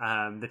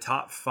 The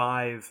top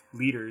 5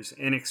 leaders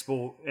in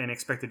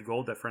expected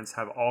goal difference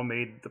have all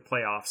made the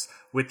playoffs,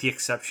 with the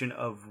exception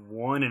of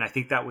one, and I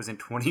think that was in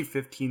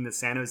 2015. The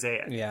San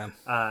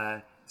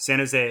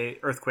Jose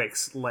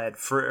Earthquakes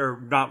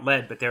not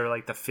led, but they were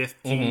like the 5th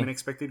team in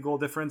expected goal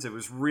difference. It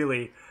was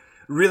really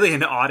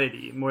an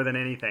oddity more than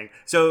anything.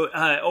 So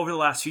over the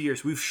last few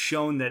years, we've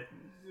shown that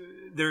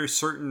there are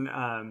certain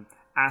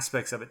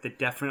aspects of it that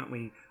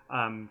definitely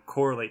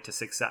correlate to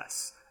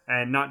success,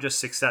 and not just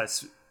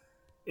success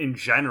in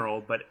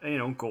general, but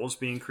goals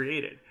being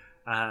created.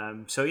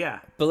 So yeah.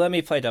 But let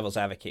me play devil's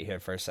advocate here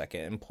for a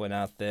second and point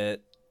out that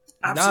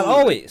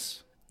Absolutely.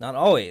 not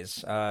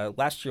always.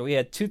 Last year we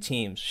had 2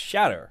 teams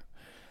shatter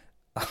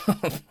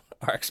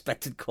our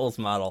expected goals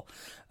model,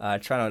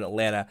 Toronto and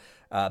Atlanta,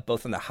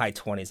 both in the high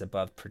 20s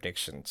above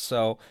prediction.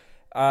 So,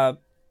 not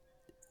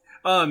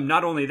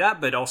only that,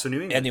 but also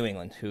New England. And New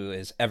England, who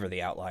is ever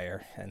the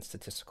outlier and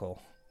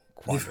statistical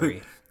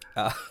quandary.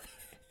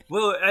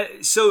 Well,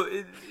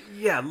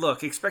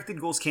 look, expected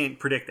goals can't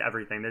predict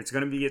everything. There's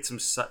going to be some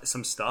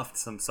stuff,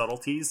 some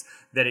subtleties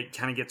that it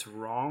kind of gets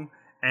wrong.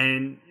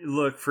 And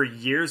look, for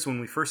years when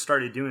we first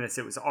started doing this,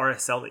 it was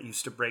RSL that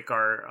used to break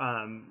our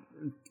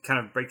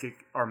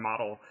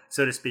model,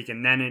 so to speak.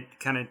 And then it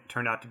kind of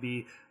turned out to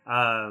be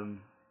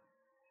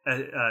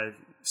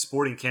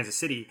Sporting Kansas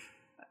City.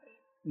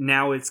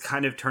 now it's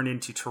kind of turned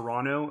into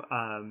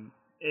Toronto.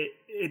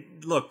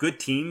 Look, good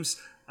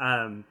teams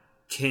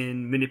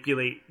can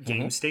manipulate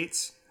game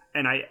states,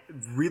 and I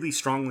really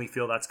strongly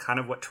feel that's kind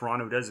of what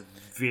Toronto does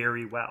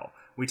very well.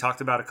 We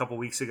talked about a couple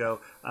weeks ago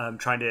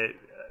trying to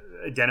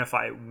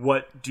identify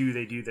what do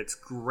they do that's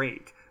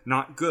great,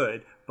 not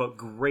good, but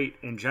great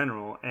in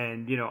general.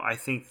 And I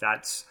think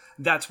that's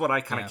what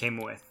I kind of came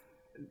with.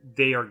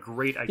 They are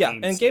great at game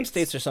states. And game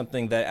states are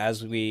something that,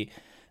 as we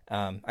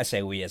I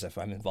say we as if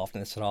I'm involved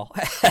in this at all,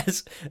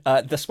 as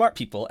the smart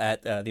people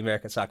at the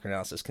American Soccer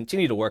Analysis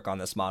continue to work on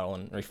this model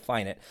and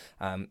refine it.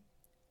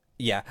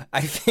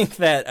 I think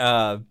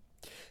that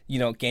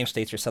game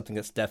states are something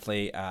that's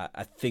definitely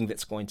a thing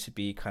that's going to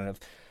be kind of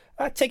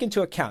take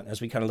into account as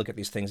we kind of look at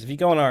these things. If you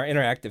go on our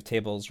interactive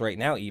tables right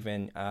now,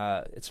 even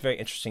it's very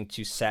interesting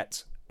to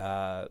set,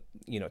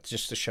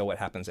 just to show what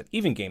happens at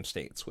even game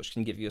states, which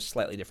can give you a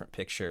slightly different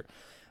picture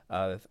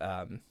of,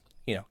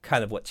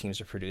 kind of what teams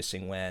are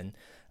producing when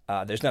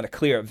there's not a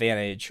clear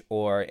advantage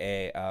or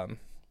a,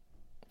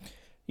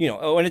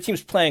 when a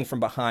team's playing from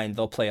behind,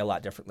 they'll play a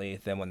lot differently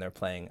than when they're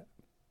playing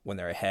when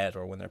they're ahead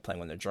or when they're playing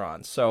when they're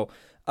drawn. So,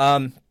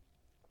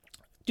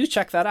 do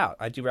check that out.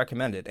 I do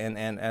recommend it. And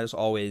as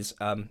always,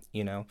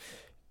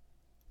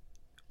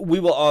 we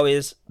will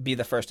always be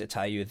the first to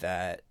tell you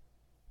that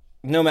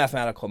no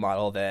mathematical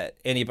model that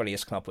anybody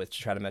has come up with to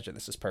try to measure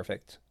this is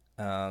perfect.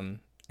 And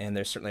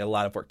there's certainly a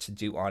lot of work to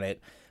do on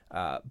it.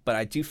 But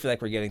I do feel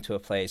like we're getting to a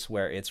place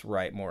where it's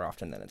right more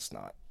often than it's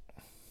not.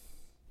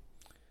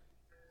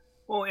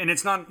 Well, and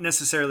it's not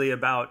necessarily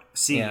about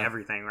seeing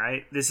everything,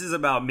 right? This is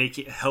about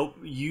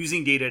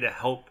using data to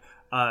help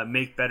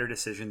make better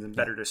decisions and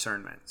better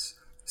discernments.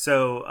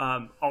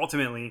 So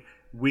ultimately,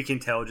 we can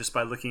tell just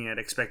by looking at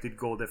expected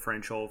goal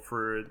differential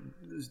for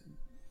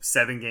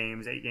 7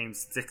 games, 8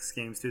 games, 6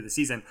 games through the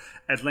season.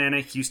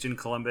 Atlanta, Houston,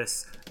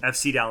 Columbus,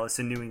 FC Dallas,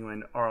 and New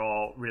England are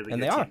all really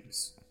good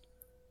teams.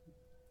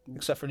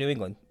 Except for New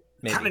England.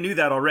 Maybe. Kind of knew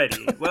that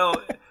already.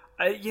 Well,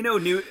 I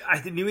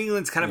think New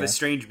England's kind of a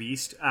strange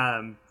beast.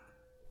 I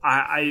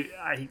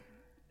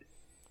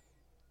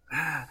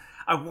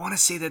want to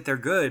say that they're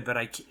good, but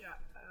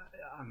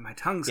my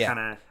tongue's kind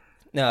of...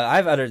 No,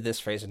 I've uttered this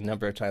phrase a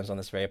number of times on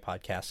this very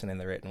podcast and in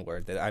the written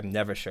word that I'm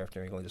never sure if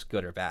New England is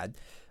good or bad.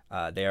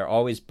 They are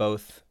always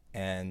both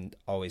and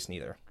always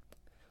neither.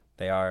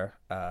 They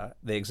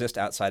exist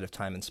outside of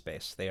time and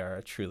space. They are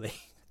a truly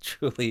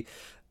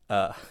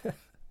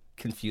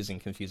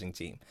confusing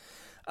team.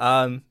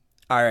 All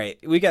right,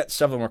 we got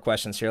several more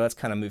questions here. Let's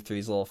kind of move through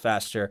these a little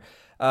faster.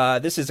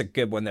 This is a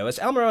good one, though. Is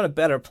Almiron a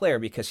better player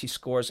because he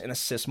scores and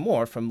assists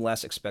more from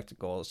less expected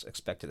goals,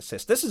 expected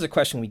assists? This is a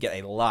question we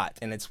get a lot,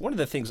 and it's one of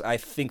the things I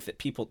think that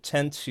people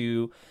tend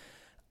to...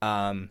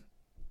 and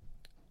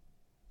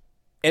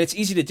it's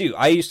easy to do.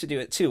 I used to do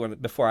it, too,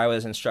 before I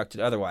was instructed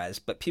otherwise.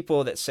 But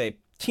people that say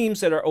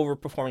teams that are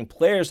overperforming,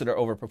 players that are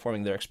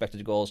overperforming their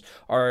expected goals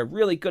are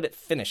really good at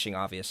finishing,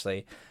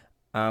 obviously.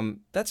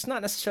 That's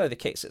not necessarily the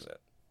case, is it?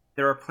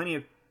 There are plenty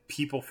of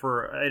people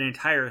for an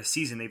entire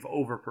season they've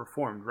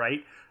overperformed,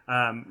 right?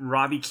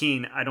 Robbie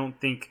Keane, I don't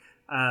think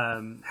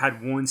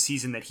had one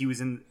season that he was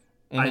in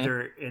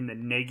either in the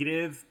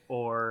negative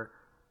or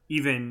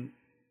even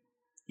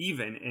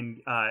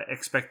in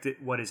expected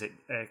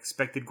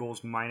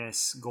goals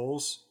minus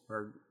goals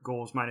or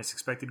goals minus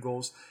expected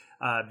goals.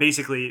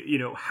 Basically,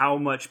 how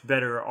much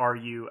better are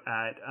you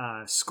at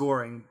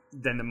scoring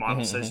than the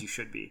model says you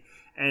should be?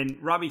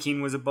 And Robbie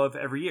Keane was above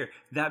every year.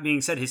 That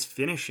being said, his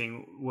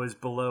finishing was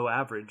below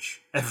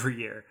average every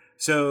year.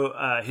 So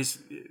his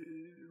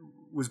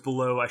was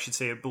below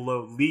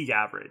league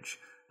average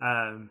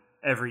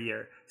every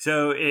year.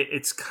 So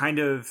it's kind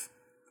of,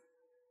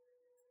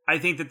 I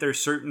think that there's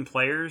certain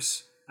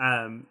players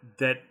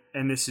that,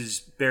 and this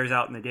bears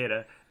out in the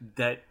data,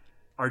 that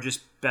are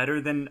just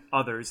better than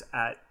others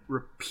at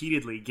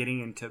repeatedly getting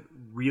into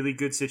really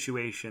good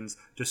situations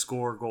to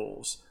score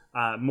goals.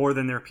 More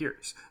than their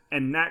peers.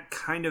 And that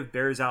kind of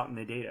bears out in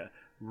the data.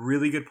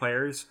 Really good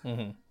players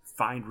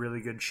find really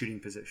good shooting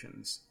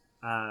positions.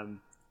 Right.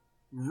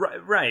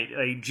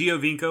 Like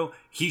Giovinco,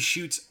 he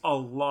shoots a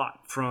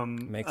lot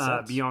from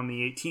beyond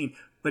the 18,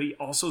 but he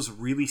also is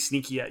really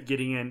sneaky at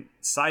getting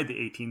inside the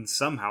 18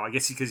 somehow. I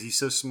guess because he's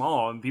so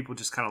small and people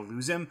just kind of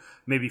lose him.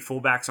 Maybe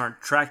fullbacks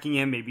aren't tracking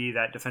him. Maybe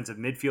that defensive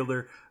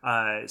midfielder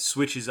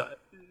switches.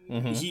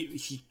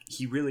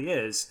 He really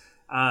is.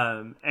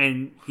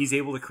 And he's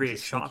able to create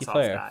shots off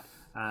that.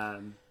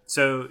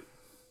 So,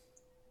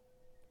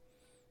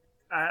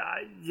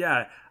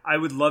 I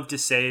would love to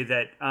say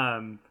that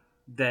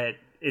that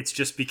it's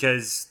just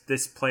because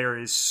this player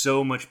is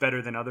so much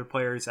better than other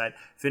players at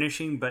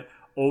finishing, but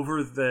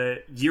over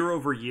the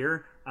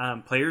year,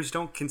 players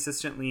don't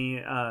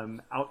consistently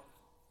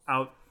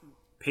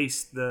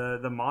outpace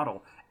the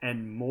model,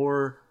 and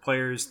more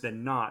players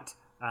than not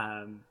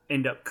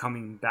end up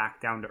coming back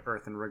down to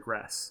earth and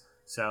regress.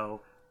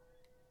 So.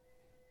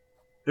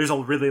 There's a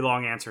really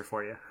long answer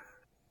for you.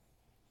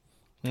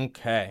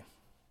 Okay.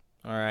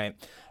 All right.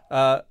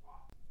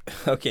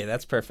 Okay,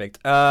 that's perfect.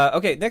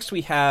 Okay, next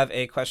we have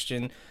a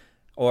question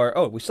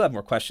we still have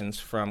more questions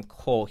from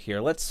Cole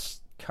here.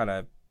 Let's kind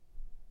of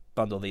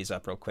bundle these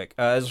up real quick.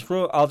 I'll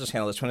just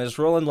handle this one. Is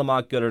Roland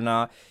Lamont good or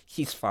not?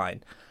 He's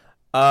fine.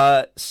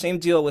 Same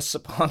deal with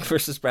Sapong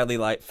versus Bradley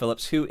Wright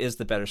Phillips. Who is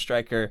the better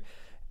striker?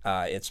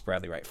 It's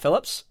Bradley Wright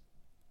Phillips.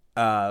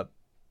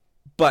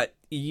 But,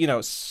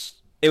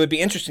 it would be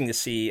interesting to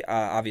see,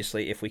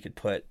 obviously, if we could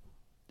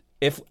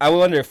I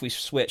wonder if we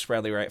switch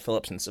Bradley Wright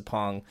Phillips and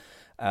Sapong,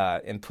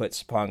 and put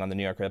Sapong on the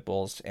New York Red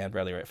Bulls and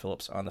Bradley Wright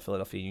Phillips on the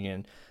Philadelphia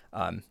Union,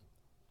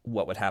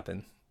 what would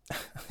happen?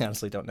 I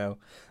honestly don't know.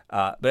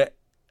 But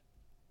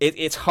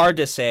it's hard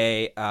to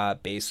say,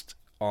 based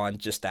on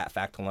just that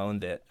fact alone,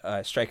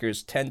 that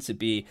strikers tend to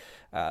be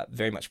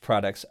very much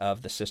products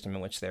of the system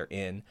in which they're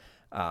in.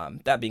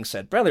 That being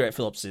said, Bradley Wright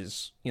Phillips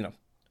is,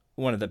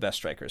 one of the best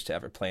strikers to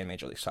ever play in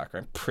Major League Soccer.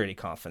 I'm pretty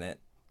confident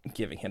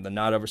giving him the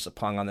nod over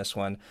Sapong on this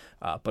one,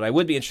 but I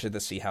would be interested to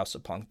see how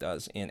Sapong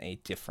does in a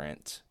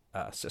different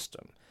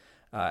system.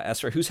 As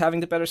for who's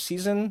having the better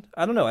season,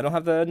 I don't know. I don't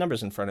have the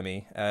numbers in front of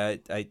me.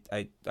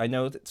 I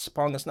know that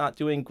Sapong is not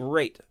doing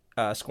great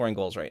scoring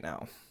goals right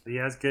now. He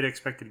has good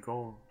expected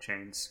goal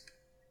chains.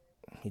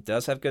 He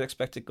does have good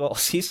expected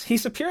goals.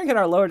 He's appearing in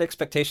our lowered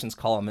expectations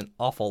column an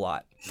awful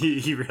lot.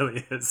 He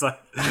really is. Like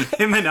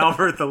him and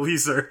Albert the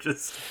Leaser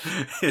just.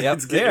 Yep,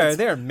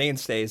 they're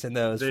mainstays in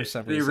those for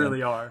some reason. They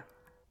really are.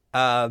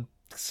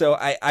 So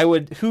I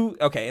would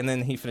okay, and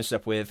then he finished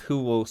up with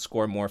who will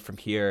score more from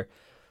here.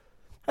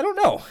 I don't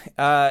know.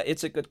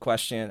 It's a good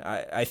question.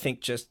 I think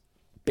just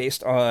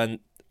based on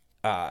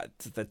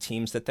the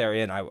teams that they're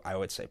in, I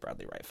would say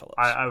Bradley Wright Phillips.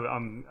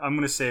 I'm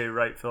going to say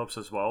Wright Phillips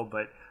as well,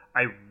 but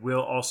I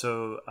will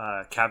also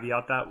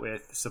caveat that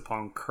with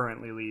Sapong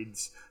currently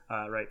leads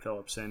Wright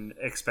Phillips in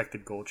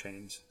expected goal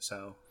chains,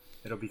 so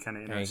it'll be kind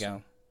of interesting. There you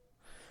go.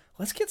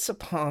 Let's get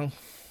Sapong.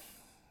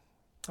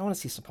 I want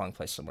to see Sapong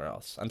play somewhere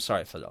else. I'm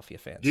sorry, Philadelphia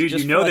fans. Dude,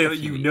 just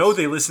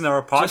they listen to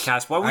our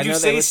podcast. Why would you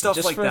say stuff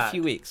like that? Just for a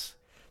few weeks.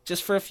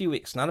 Just for a few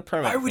weeks, not a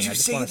permanent thing. Why would you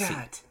say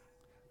that?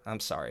 I'm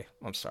sorry.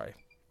 I'm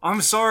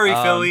sorry,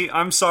 Philly.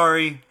 I'm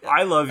sorry.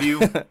 I love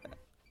you.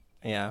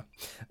 Yeah.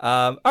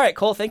 All right,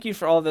 Cole, thank you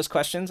for all of those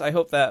questions. I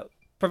hope that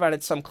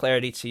provided some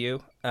clarity to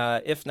you.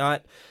 If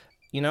not,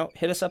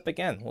 hit us up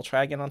again. We'll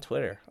try again on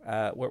Twitter.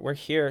 We're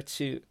here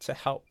to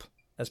help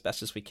as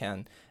best as we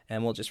can,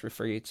 and we'll just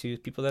refer you to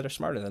people that are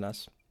smarter than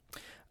us.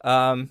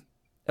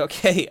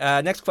 Okay,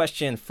 next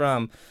question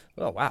from,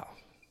 oh, wow,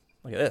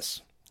 look at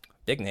this.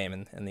 Big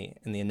name in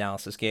the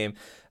analysis game.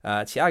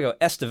 Tiago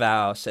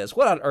Estevao says,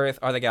 what on earth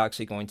are the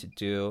Galaxy going to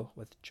do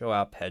with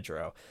Joao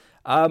Pedro?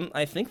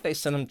 I think they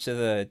sent him to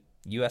the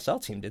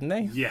USL team, didn't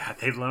they? Yeah,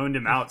 they loaned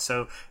him out.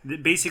 So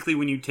basically,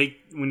 when you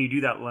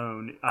do that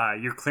loan,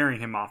 you're clearing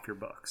him off your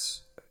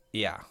books.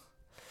 Yeah.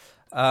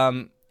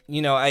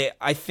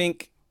 I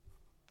think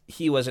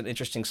he was an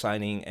interesting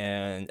signing,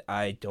 and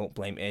I don't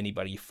blame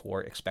anybody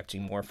for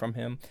expecting more from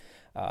him.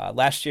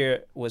 Last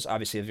year was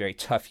obviously a very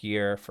tough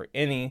year for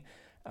any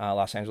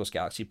Los Angeles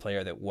Galaxy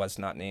player that was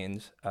not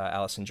named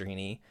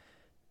Alessandrini.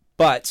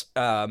 But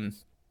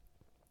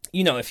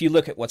if you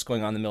look at what's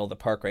going on in the middle of the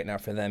park right now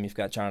for them, you've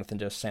got Jonathan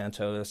Dos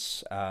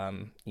Santos,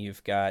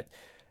 you've got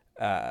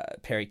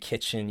Perry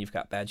Kitchen, you've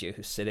got Baggio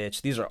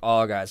Husidic. These are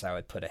all guys I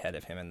would put ahead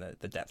of him in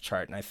the depth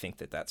chart, and I think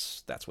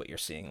that's what you're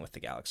seeing with the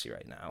Galaxy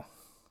right now.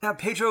 Yeah,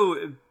 Pedro,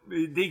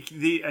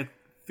 I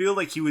feel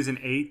like he was an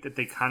 8 that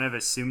they kind of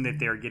assumed that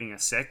they were getting a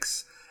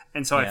 6,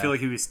 and so I feel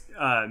like he was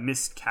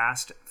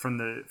miscast from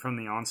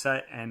the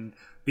onset, and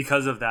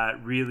because of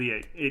that,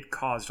 really, it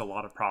caused a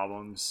lot of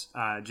problems,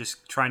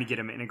 just trying to get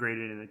him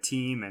integrated in the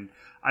team, and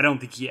I don't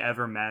think he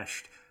ever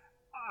meshed.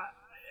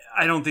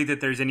 I don't think that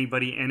there's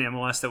anybody in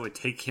MLS that would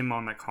take him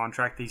on the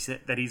contract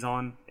that he's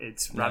on.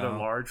 It's rather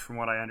large from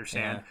what I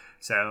understand. Yeah.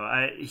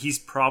 So he's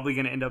probably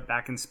going to end up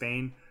back in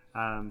Spain.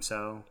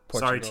 So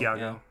Portugal, sorry,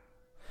 Tiago.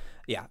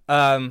 Yeah.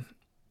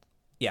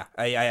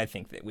 I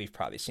think that we've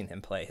probably seen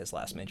him play his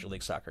last Major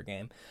League Soccer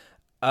game.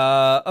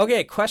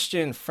 Okay,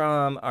 question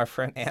from our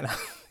friend Anna,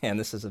 and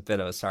this is a bit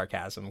of a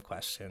sarcasm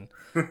question,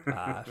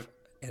 and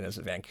as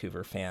a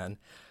Vancouver fan.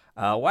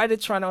 Why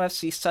did Toronto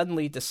FC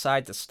suddenly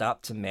decide to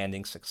stop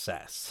demanding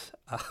success?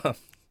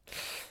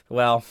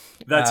 Well,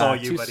 that's all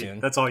you, buddy. Soon.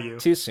 That's all you.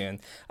 Too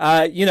soon.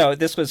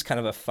 This was kind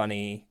of a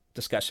funny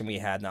discussion we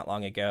had not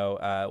long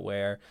ago,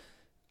 where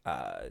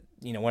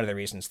one of the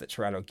reasons that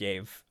Toronto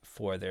gave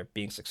for their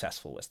being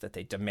successful was that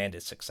they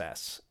demanded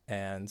success,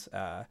 and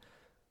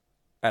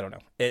I don't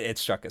know. It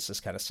struck us as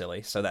kind of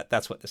silly, so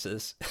that's what this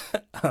is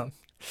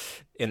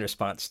in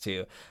response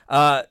to.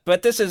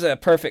 But this is a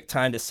perfect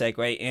time to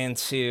segue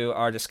into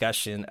our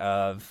discussion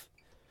of,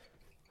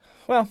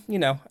 well,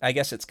 I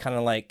guess it's kind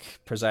of like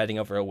presiding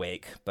over a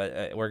wake,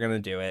 but we're going to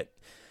do it.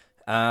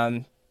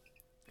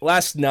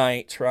 Last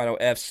night, Toronto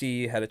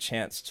FC had a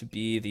chance to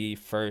be the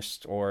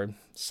first or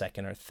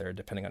second or third,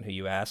 depending on who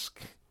you ask,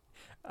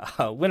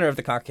 winner of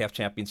the CONCACAF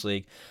Champions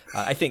League.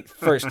 I think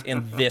first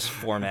in this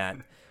format.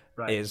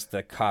 Right. Is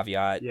the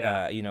caveat.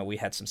 Yeah. We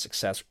had some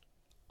success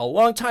a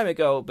long time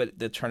ago, but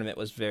the tournament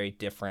was very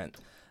different.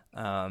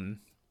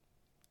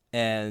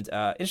 And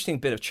interesting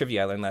bit of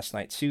trivia I learned last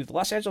night, too. The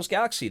Los Angeles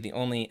Galaxy, the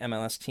only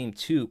MLS team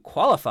to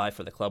qualify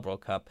for the Club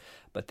World Cup,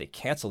 but they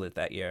canceled it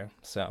that year.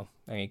 So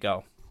there you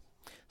go.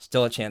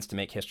 Still a chance to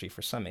make history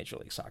for some Major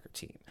League Soccer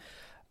team.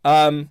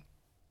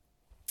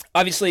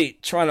 Obviously,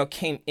 Toronto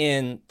came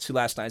in to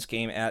last night's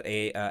game at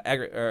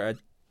a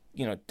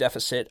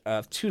deficit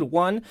of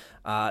 2-1.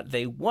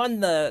 They won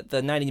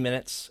the 90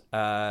 minutes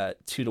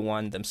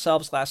 2-1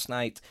 themselves last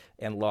night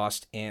and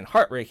lost in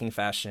heartbreaking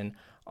fashion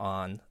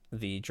on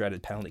the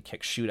dreaded penalty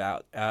kick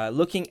shootout.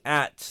 Looking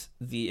at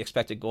the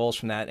expected goals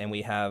from that, and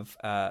we have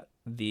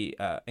the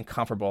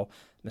incomparable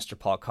Mr.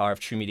 Paul Carr of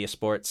True Media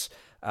Sports,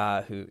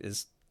 who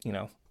is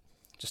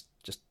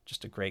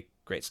just a great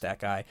stat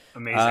guy.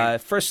 Amazing.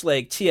 First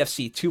leg,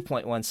 TFC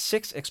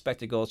 2.16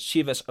 expected goals,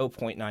 Chivas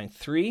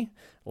 0.93.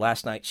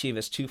 Last night,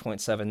 Chivas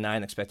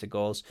 2.79 expected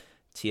goals,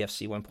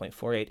 TFC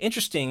 1.48.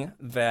 Interesting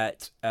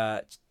that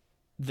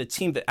the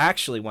team that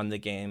actually won the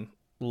game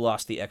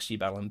lost the XG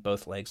battle in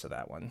both legs of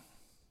that one.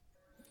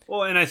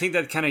 Well, and I think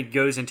that kind of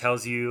goes and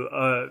tells you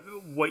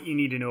what you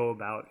need to know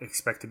about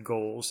expected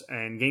goals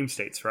and game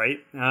states, right?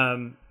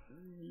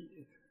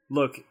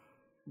 Look,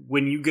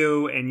 when you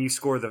go and you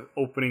score the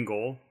opening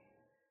goal,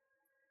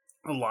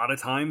 a lot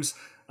of times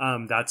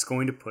that's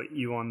going to put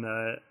you on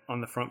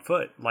the front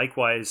foot.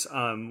 Likewise,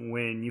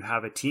 when you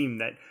have a team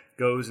that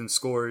goes and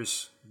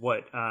scores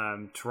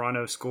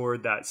Toronto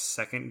scored that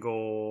second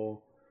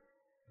goal.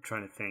 I'm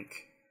trying to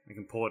think. I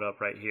can pull it up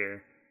right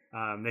here.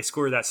 They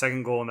scored that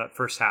second goal in that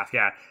first half.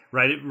 Yeah,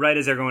 right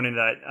as they're going into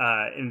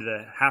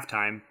the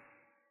halftime,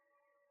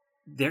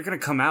 they're going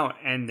to come out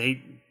and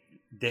they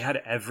had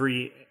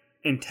every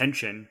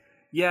intention.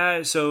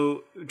 Yeah,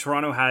 so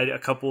Toronto had a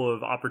couple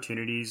of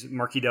opportunities.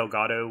 Marky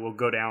Delgado will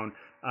go down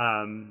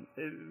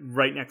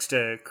right next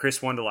to Chris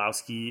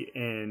Wondolowski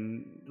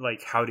in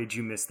how did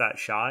you miss that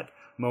shot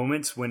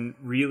moments when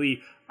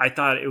really I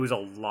thought it was a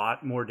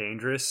lot more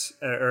dangerous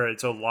or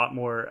it's a lot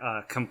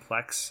more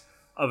complex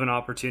of an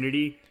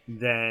opportunity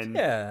than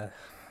that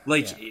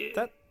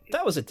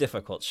was a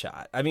difficult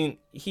shot. I mean,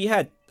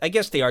 I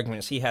guess the argument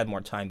is he had more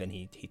time than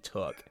he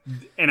took,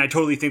 and I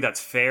totally think that's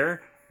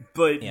fair.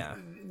 But yeah,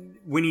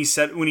 when he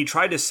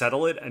tried to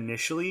settle it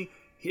initially,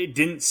 it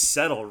didn't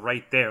settle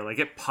right there.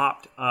 It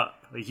popped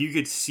up. You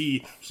could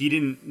see he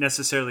didn't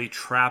necessarily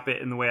trap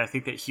it in the way I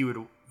think that he would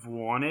have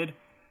wanted.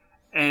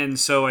 And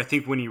so I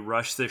think when he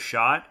rushed the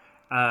shot,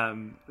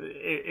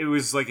 it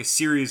was like a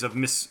series of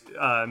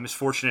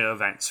misfortunate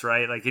events,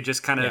 right? It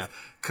just kind of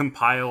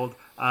compiled.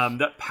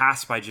 That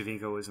pass by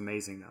Giovinco was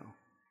amazing,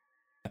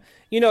 though.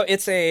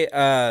 It's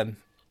I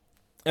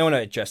want to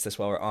address this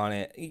while we're on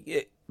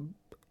it.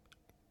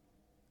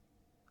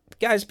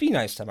 Guys, be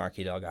nice to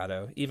Marky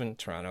Delgado, even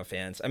Toronto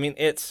fans. I mean,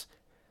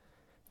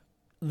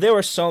 there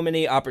were so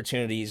many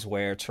opportunities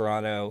where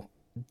Toronto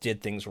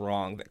did things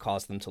wrong that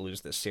caused them to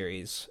lose this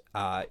series,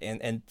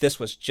 and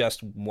this was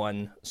just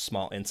one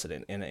small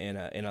incident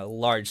in a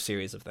large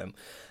series of them.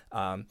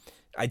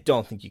 I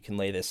don't think you can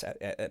lay this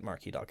at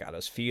Marky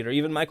Delgado's feet, or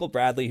even Michael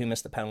Bradley, who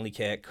missed the penalty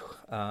kick.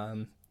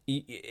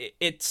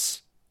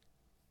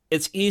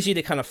 It's easy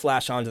to kind of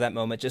flash onto that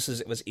moment, just as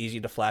it was easy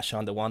to flash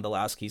onto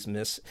Wondolowski's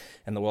miss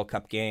in the World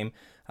Cup game.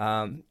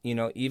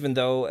 Even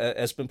though,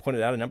 as been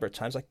pointed out a number of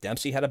times,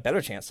 Dempsey had a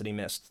better chance that he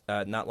missed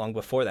not long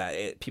before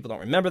that. People don't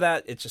remember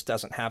that. It just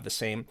doesn't have the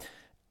same,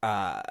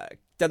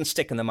 doesn't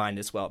stick in the mind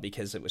as well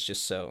because it was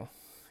just so.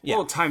 Yeah.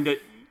 Well,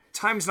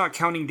 time's not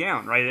counting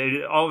down,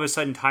 right? All of a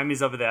sudden, time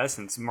is of the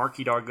essence.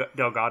 Marky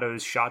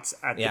Delgado's shots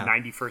at the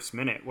 91st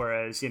minute,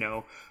 whereas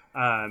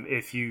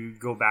if you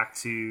go back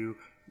to.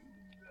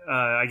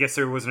 I guess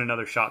there wasn't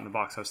another shot in the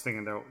box. I was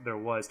thinking there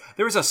was.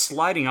 There was a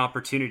sliding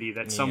opportunity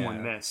that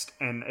someone missed,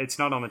 and it's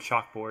not on the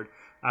chalkboard.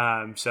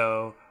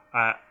 So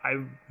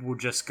I will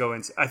just go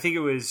and. I think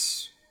it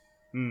was.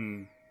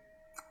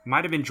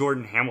 Might have been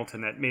Jordan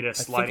Hamilton that made a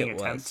sliding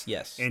attempt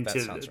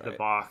into the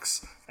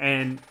box,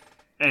 and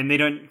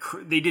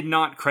they did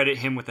not credit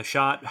him with a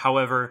shot.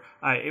 However,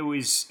 it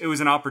was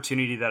an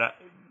opportunity that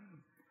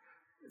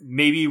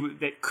maybe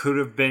that could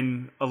have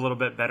been a little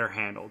bit better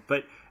handled,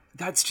 but.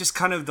 That's just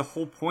kind of the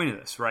whole point of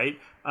this, right?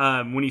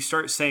 When you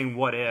start saying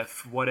what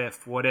if,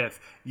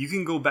 you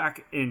can go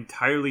back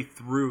entirely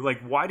through,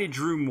 why did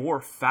Drew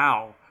Moore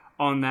foul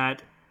on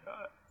that,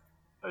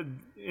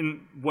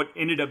 in what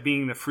ended up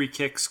being the free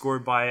kick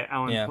scored by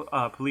Alan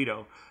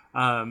Pulido?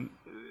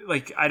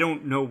 I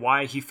don't know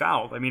why he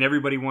fouled. I mean,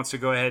 everybody wants to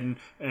go ahead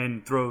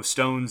and throw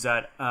stones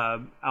at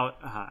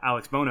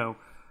Alex Bono.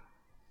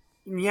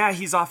 Yeah,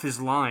 he's off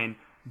his line.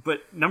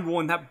 But number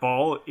one, that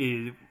ball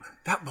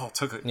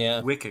took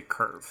a wicked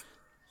curve,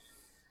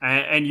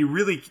 and you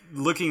really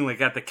looking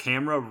at the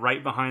camera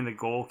right behind the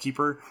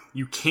goalkeeper,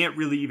 you can't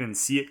really even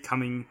see it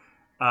coming.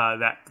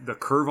 The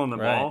curve on the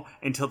ball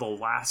until the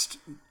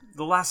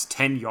last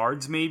 10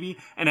 yards maybe,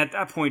 and at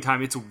that point in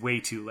time, it's way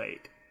too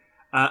late.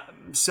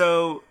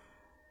 So,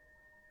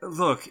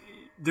 look,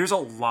 there's a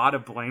lot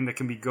of blame that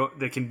can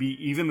be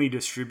evenly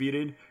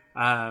distributed,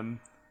 and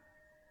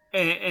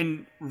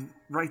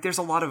right there's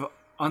a lot of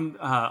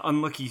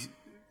unlucky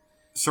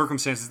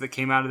circumstances that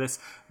came out of this.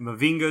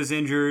 Mavinga's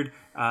injured.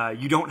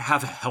 You don't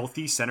have a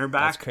healthy center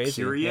back. That's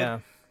crazy.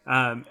 Period.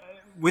 Yeah.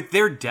 With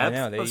their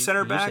depth They of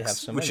center usually have backs,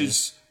 so which many.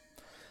 is,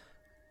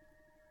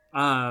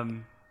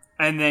 and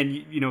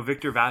then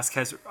Victor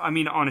Vasquez. I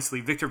mean,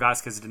 honestly, Victor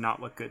Vasquez did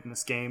not look good in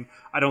this game.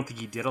 I don't think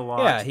he did a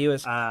lot. Yeah, he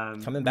was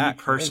coming back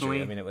me personally.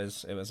 from injury.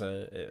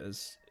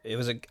 I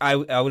mean,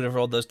 I would have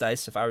rolled those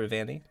dice if I were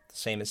Vandy,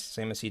 same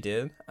as he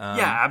did.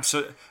 Yeah,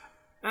 absolutely.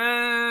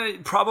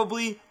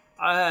 Probably.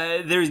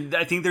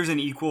 I think there's an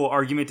equal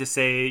argument to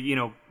say,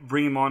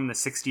 bring him on in the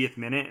 60th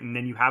minute and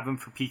then you have him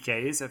for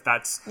PKs if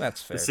that's fair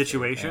the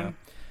situation. Too,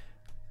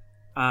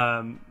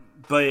 yeah.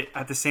 But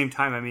at the same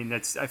time, I mean,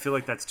 I feel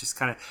like that's just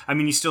kind of. I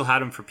mean, you still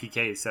had him for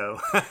PKs, so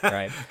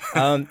right.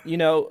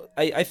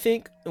 I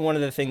think one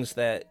of the things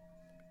that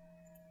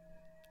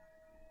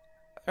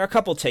are a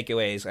couple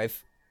takeaways.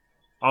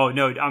 Oh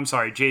no, I'm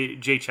sorry.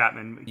 Jay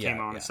Chapman came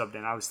on and subbed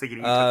in. I was thinking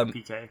he took a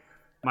PK.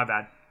 My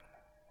bad.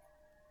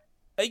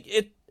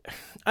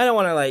 I don't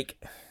want to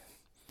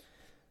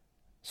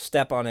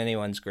step on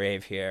anyone's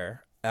grave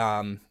here,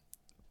 and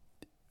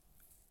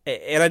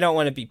I don't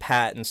want to be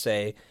pat and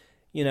say,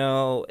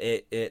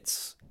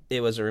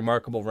 it was a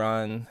remarkable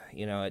run.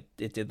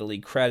 It did the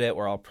league credit.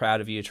 We're all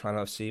proud of you,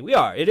 Toronto FC. We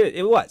are.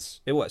 It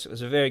was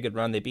a very good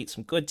run. They beat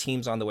some good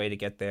teams on the way to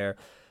get there.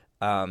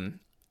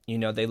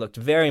 They looked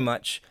very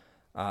much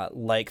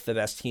like the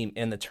best team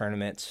in the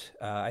tournament.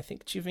 I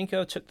think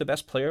Giovinco took the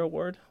best player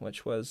award,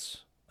 which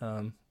was,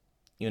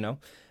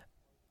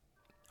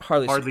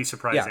 hardly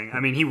surprising. Yeah. I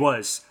mean, he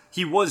was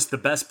the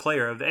best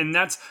player and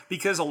that's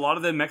because a lot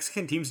of the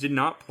Mexican teams did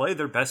not play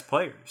their best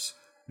players.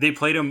 They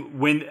played them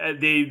when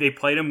they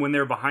played them when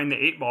they're behind the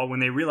 8 ball, when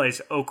they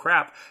realized, oh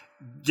crap,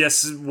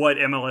 guess what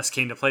MLS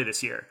came to play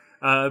this year.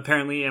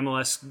 Apparently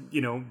MLS,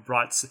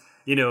 brought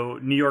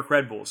New York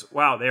Red Bulls.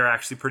 Wow, they're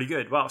actually pretty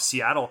good. Wow,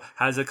 Seattle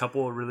has a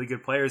couple of really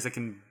good players that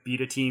can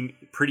beat a team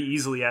pretty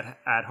easily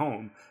at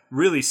home.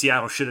 Really,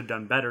 Seattle should have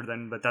done better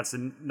but that's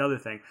another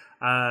thing.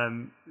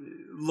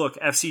 Look,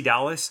 FC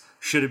Dallas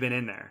should have been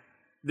in there.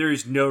 There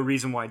is no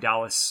reason why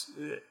Dallas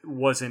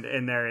wasn't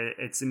in there.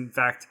 It's in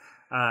fact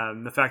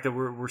the fact that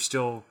we're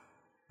still,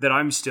 that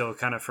I'm still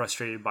kind of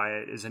frustrated by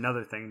it is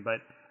another thing. But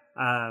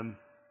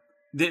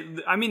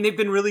they've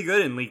been really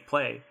good in league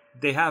play.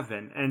 They have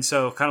been, and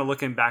so kind of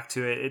looking back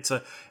to it,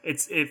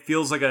 it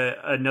feels like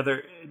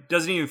another. It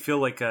doesn't even feel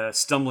like a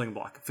stumbling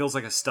block. It feels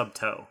like a stub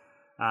toe.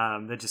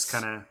 That just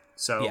kind of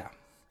Yeah.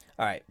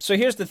 All right. So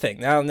here's the thing.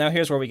 Now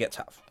here's where we get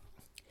tough.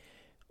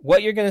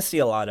 What you're going to see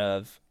a lot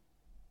of,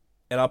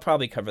 and I'll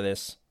probably cover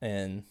this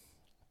in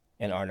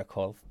an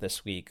article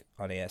this week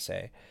on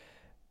ASA,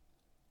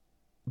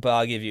 but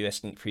I'll give you a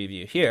sneak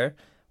preview here.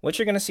 What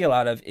you're going to see a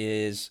lot of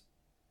is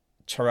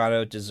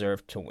Toronto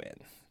deserved to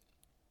win.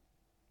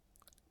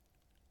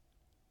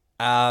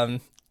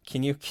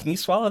 Can you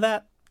swallow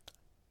that?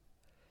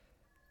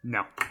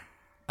 No.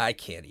 I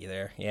can't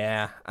either.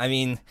 Yeah. I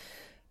mean,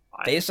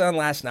 based on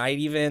last night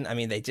even, I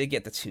mean, they did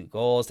get the 2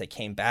 goals. They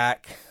came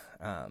back.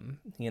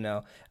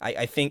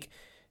 I think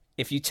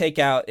if you take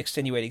out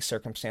extenuating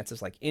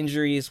circumstances like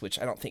injuries, which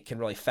I don't think can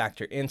really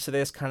factor into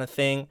this kind of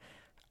thing,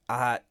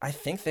 I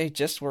think they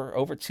just were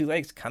over 2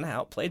 legs, kind of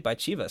outplayed by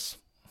Chivas.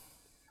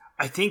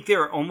 I think they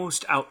were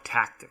almost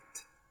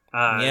out-tacticked.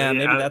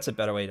 Maybe that's a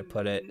better way to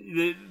put it.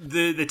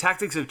 The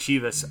tactics of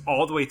Chivas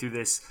all the way through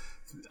this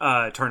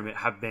tournament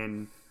have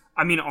been,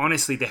 I mean,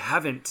 honestly, they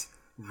haven't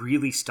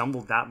really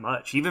stumbled that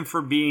much, even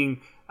for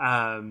being...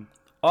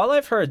 all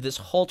I've heard this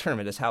whole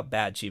tournament is how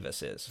bad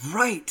Chivas is.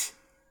 Right.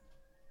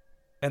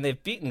 And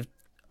they've beaten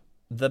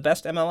the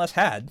best MLS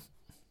had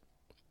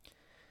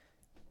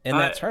in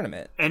that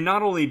tournament. And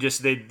not only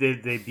just they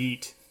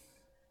beat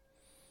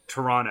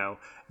Toronto,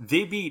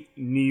 they beat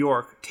New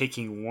York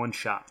taking 1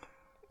 shot.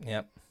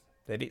 Yep.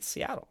 They beat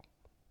Seattle.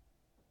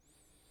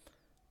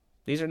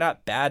 These are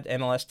not bad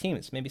MLS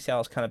teams. Maybe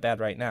Seattle's kind of bad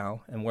right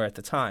now, and where at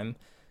the time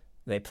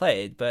they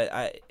played. But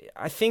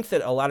I think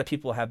that a lot of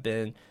people have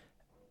been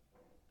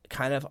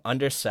kind of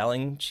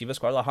underselling Chivas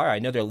Guadalajara. I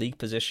know their league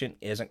position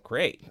isn't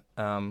great,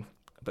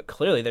 but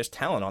clearly there's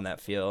talent on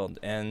that field.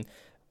 And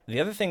the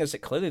other thing is that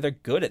clearly they're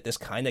good at this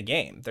kind of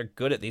game. They're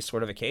good at these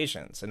sort of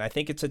occasions. And I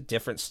think it's a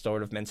different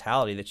sort of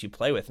mentality that you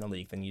play with in the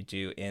league than you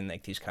do in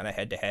like these kind of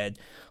head-to-head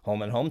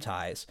home-and-home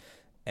ties.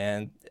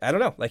 And I don't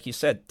know, like you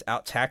said,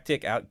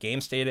 out-tactic,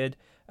 out-game-stated.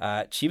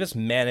 Chivas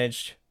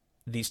managed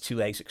these 2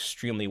 legs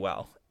extremely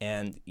well.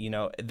 And,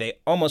 they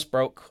almost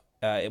broke.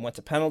 It went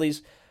to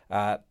penalties,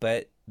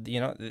 but,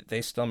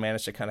 they still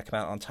managed to kind of come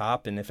out on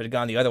top. And if it had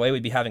gone the other way,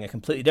 we'd be having a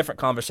completely different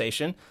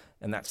conversation.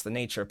 And that's the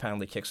nature of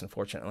penalty kicks,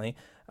 unfortunately.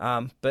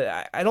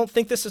 But I don't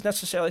think this is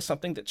necessarily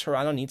something that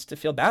Toronto needs to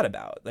feel bad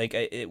about. Like,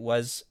 it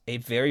was a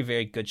very,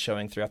 very good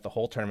showing throughout the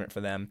whole tournament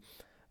for them.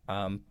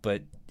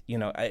 But,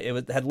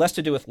 it had less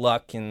to do with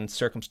luck and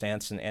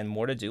circumstance and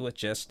more to do with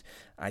just,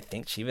 I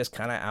think Chivas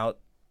kind of out.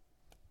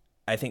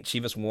 I think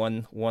Chivas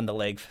won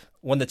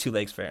the 2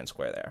 legs fair and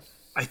square there.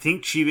 I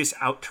think Chivas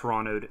out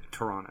Toronto'd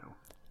Toronto.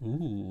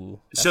 Ooh.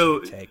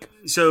 So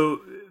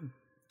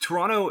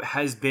Toronto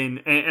has been,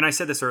 and I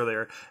said this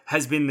earlier,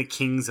 has been the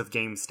kings of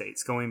game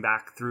states going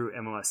back through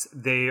MLS.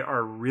 They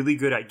are really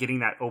good at getting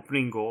that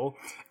opening goal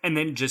and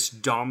then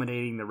just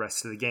dominating the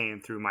rest of the game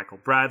through Michael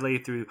Bradley,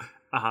 through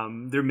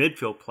their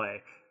midfield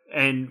play.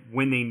 And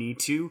when they need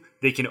to,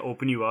 they can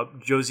open you up.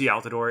 Jozy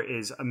Altidore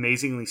is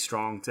amazingly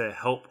strong to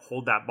help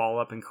hold that ball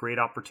up and create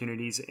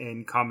opportunities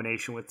in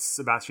combination with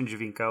Sebastian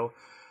Giovinco.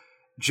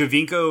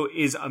 Giovinco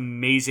is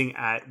amazing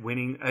at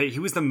winning. He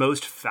was the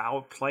most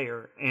fouled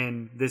player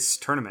in this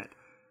tournament.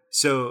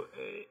 So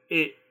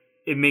it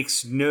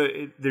makes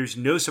there's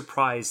no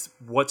surprise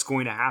what's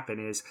going to happen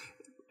is,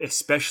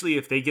 especially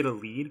if they get a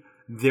lead,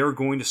 they're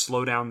going to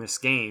slow down this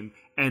game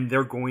and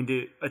they're going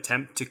to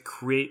attempt to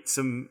create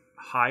some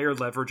higher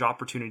leverage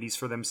opportunities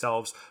for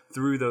themselves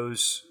through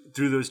those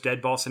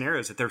dead ball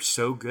scenarios that they're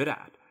so good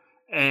at.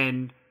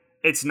 And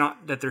it's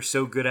not that they're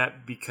so good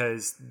at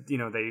because,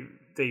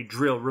 they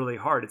drill really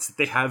hard. It's that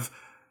they have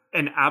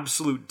an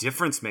absolute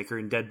difference maker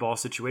in dead ball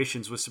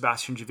situations with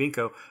Sebastian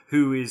Giovinco,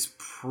 who is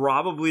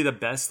probably the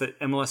best that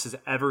MLS has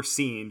ever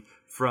seen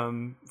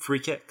from free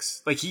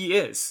kicks. Like, he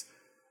is.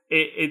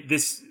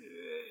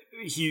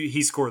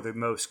 He scored the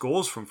most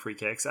goals from free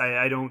kicks.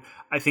 I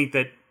think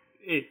that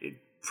it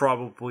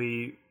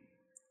probably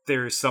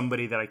there's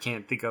somebody that I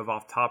can't think of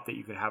off top that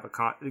you could have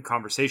a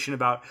conversation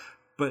about,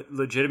 but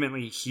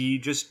legitimately he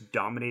just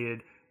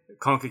dominated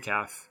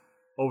CONCACAF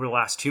over the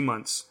last 2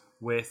 months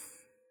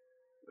with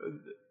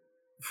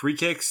free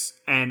kicks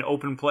and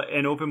open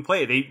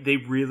play.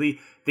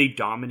 They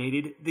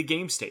dominated the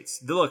game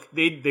states. Look,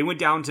 they went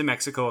down to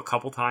Mexico a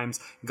couple times,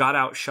 got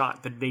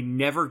outshot, but they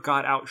never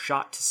got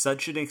outshot to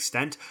such an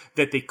extent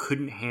that they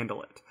couldn't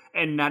handle it.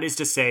 And that is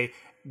to say,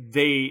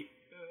 they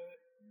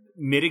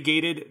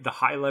mitigated the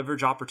high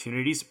leverage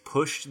opportunities,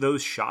 pushed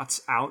those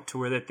shots out to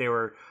where that they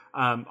were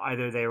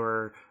either they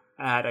were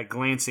at a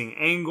glancing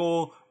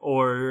angle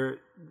or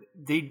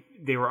they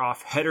were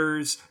off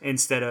headers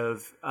instead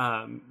of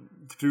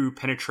through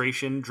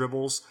penetration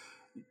dribbles.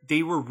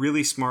 They were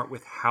really smart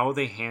with how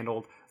they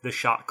handled the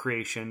shot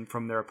creation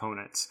from their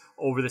opponents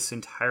over this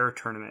entire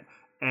tournament.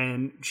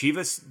 And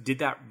Chivas did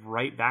that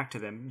right back to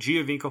them.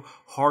 Giovinco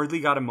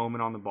hardly got a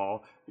moment on the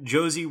ball.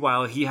 Jozy,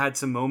 while he had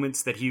some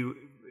moments that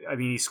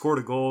he scored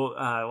a goal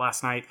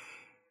last night,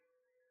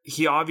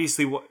 he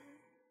obviously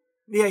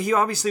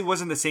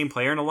wasn't the same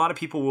player, and a lot of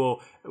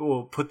people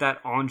will put that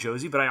on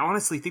Jozy, but I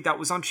honestly think that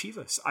was on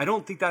Chivas. I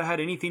don't think that had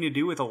anything to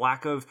do with a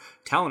lack of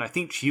talent. I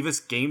think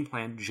Chivas game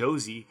planned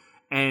Jozy,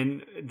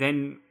 and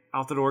then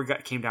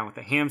Altidore came down with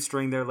the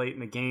hamstring there late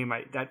in the game.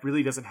 That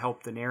really doesn't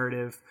help the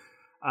narrative.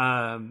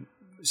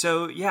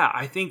 So yeah,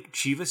 I think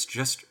Chivas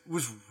just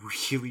was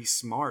really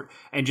smart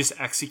and just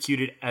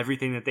executed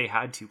everything that they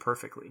had to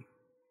perfectly.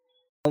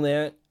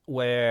 Moment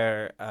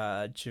where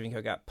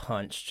Giovinco got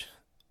punched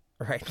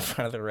right in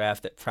front of the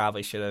ref that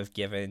probably should have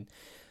given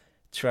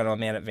Toronto a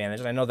man advantage.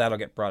 And I know that'll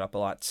get brought up a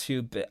lot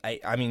too, but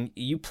I mean,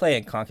 you play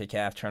in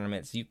CONCACAF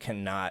tournaments, you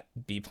cannot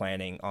be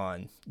planning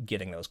on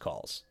getting those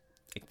calls.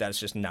 Like, that's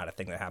just not a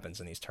thing that happens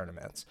in these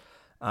tournaments.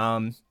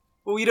 Well,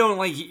 we don't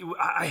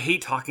I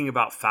hate talking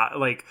about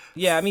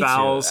me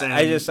fouls. Too. And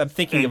I'm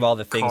thinking of all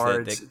the things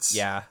cards.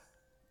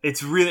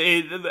 It's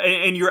really,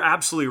 and you're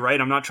absolutely right.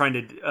 I'm not trying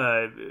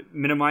to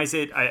minimize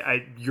it.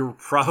 You're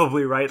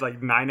probably right.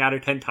 Like 9 out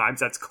of 10 times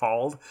that's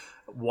called.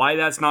 Why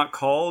that's not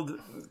called,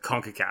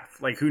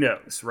 CONCACAF? Like, who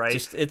knows, right?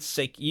 It's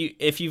like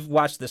if you've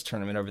watched this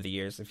tournament over the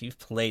years, if you've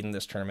played in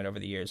this tournament over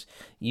the years,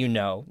 you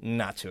know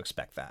not to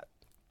expect that.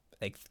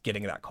 Like,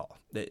 getting that call.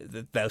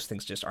 Those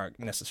things just aren't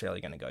necessarily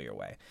going to go your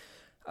way.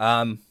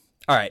 All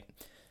right.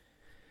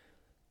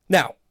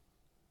 Now,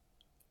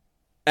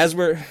 as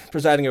we're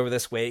presiding over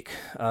this wake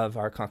of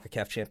our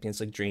CONCACAF Champions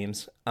League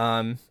dreams,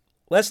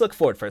 let's look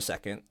forward for a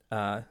second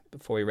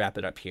before we wrap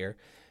it up here.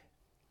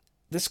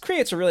 This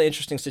creates a really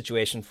interesting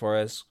situation for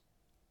us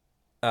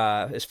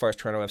as far as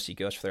Toronto FC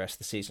goes for the rest of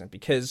the season,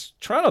 because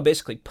Toronto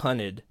basically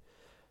punted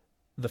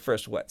the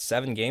first,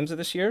 7 games of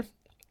this year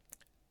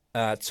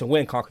to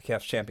win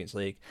CONCACAF Champions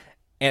League,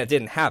 and it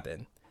didn't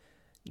happen.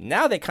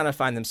 Now they kind of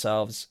find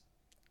themselves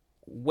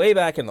way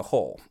back in the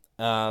hole.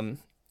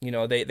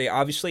 They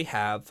obviously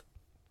have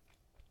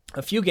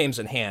a few games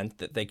in hand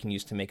that they can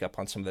use to make up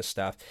on some of this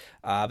stuff.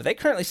 But they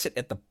currently sit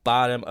at the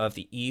bottom of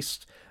the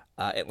East.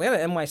 Atlanta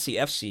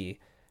NYCFC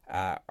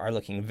are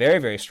looking very,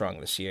 very strong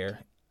this year.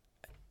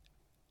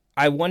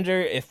 I wonder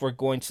if we're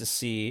going to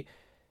see...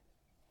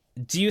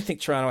 Do you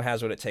think Toronto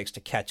has what it takes to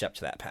catch up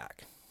to that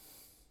pack?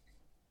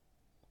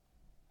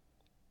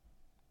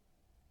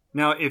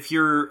 Now, if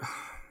you're...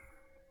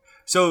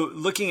 So,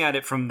 looking at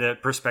it from the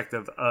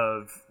perspective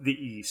of the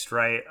East,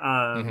 right?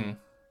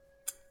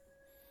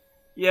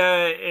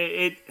 Yeah,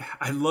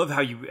 I love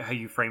how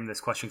you frame this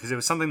question, because it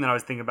was something that I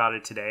was thinking about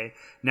it today.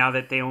 Now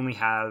that they only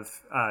have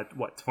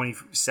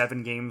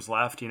 27 games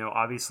left,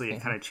 obviously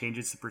it kind of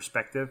changes the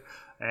perspective,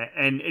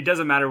 and it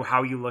doesn't matter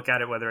how you look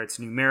at it, whether it's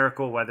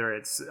numerical, whether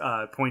it's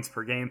points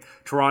per game.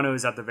 Toronto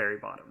is at the very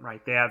bottom,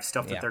 right? They have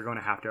stuff that they're going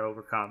to have to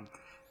overcome,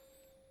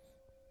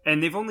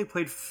 and they've only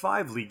played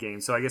 5 league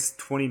games, so I guess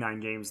 29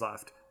 games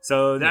left.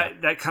 So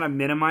that kind of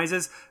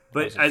minimizes.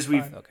 But as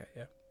we've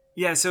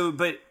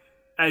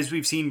as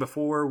we've seen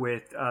before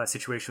with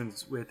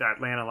situations with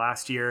Atlanta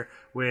last year,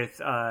 with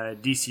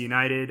DC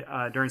United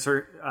during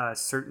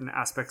certain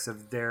aspects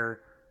of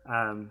their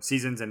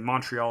seasons, and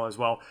Montreal as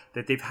well,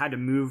 that they've had to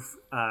move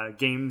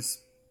games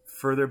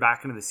further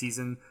back into the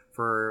season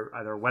for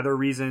either weather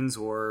reasons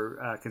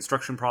or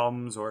construction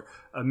problems or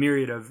a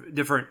myriad of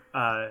different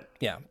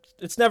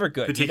it's never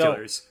good.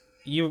 Particulars.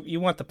 You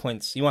want the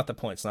points. You want the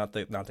points, not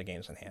the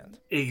games in hand.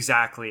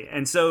 Exactly.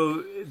 And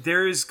so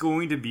there's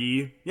going to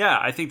be,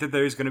 I think that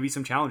there's going to be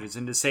some challenges.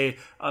 And to say,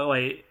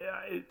 I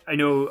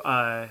know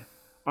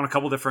on a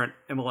couple different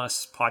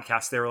MLS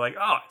podcasts, they were like,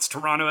 "Oh, it's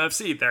Toronto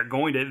FC. They're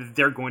going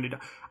to."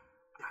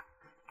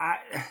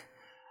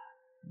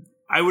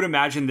 I would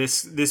imagine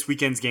this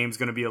weekend's game is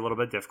going to be a little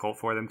bit difficult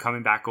for them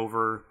coming back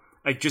over,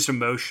 like, just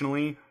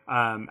emotionally.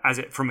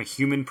 From a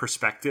human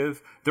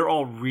perspective, they're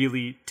all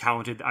really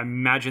talented. I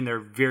imagine they're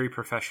very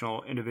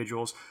professional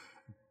individuals.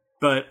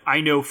 But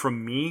I know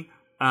from me,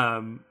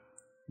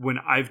 when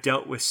I've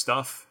dealt with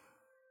stuff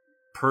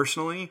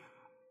personally,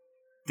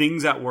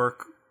 things at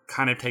work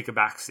kind of take a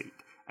backseat.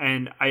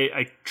 And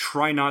I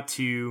try not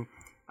to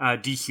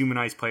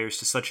dehumanize players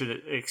to such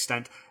an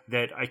extent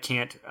that I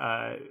can't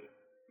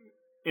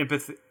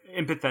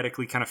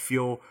empathetically kind of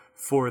feel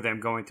for them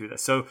going through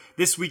this. So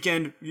this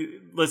weekend,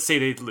 let's say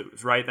they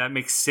lose, right? That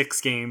makes 6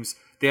 games.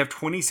 They have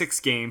 26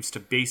 games to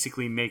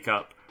basically make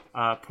up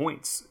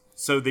points.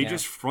 So they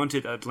just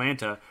fronted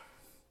Atlanta,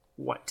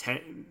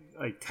 10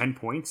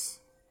 points?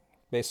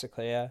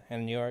 Basically, yeah.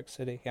 In New York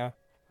City, yeah.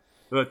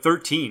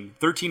 13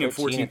 and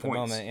 14 at the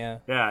points. moment, yeah.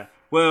 Yeah.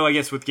 Well, I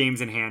guess with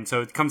games in hand,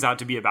 so it comes out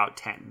to be about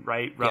 10,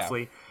 right?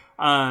 Roughly.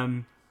 Yeah.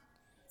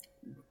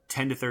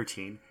 10 to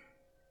 13.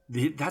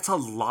 That's a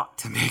lot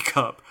to make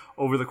up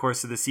over the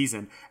course of the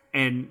season.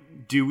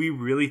 And do we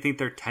really think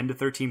they're 10 to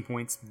 13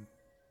 points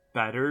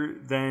better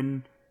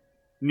than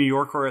New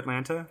York or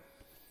Atlanta?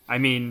 I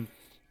mean,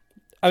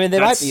 they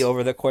might be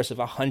over the course of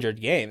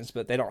 100 games,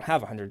 but they don't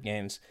have 100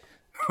 games.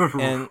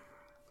 And,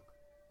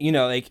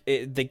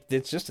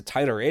 it's just a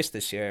tighter race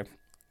this year.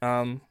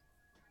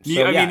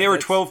 They were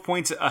 12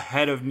 points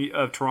ahead of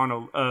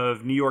Toronto,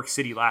 of New York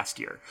City last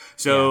year.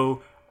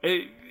 So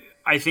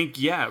I think,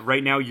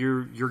 right now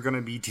you're going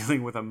to be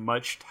dealing with a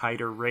much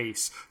tighter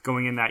race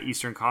going in that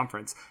Eastern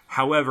Conference.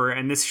 However,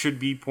 and this should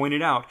be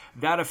pointed out,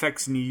 that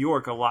affects New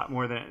York a lot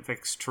more than it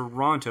affects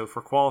Toronto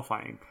for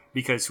qualifying,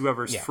 because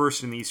whoever's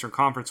first in the Eastern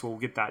Conference will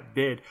get that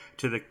bid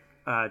to the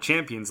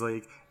Champions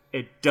League.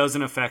 It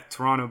doesn't affect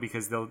Toronto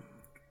because they'll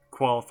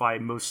qualify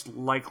most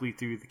likely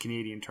through the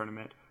Canadian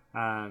tournament.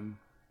 For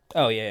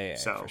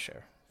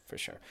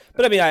sure.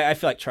 But I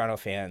feel like Toronto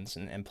fans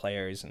and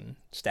players and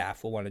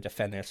staff will want to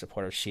defend their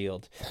supporters'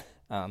 shield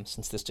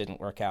since this didn't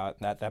work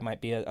out. That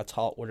might be a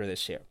tall order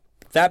this year.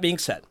 That being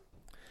said,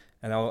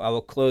 and I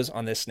will close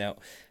on this note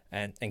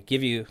and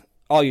give you,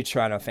 all you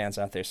Toronto fans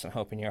out there, some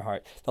hope in your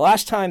heart. The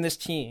last time this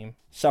team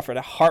suffered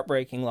a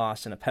heartbreaking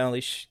loss in a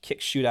penalty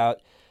kick shootout,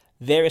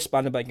 they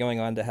responded by going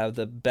on to have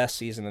the best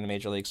season in the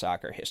Major League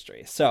Soccer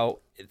history. So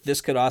this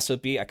could also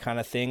be a kind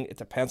of thing. It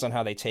depends on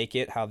how they take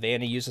it, how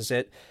Vanny uses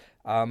it.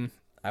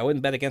 I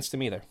wouldn't bet against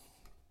them either.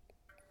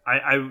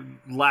 I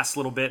last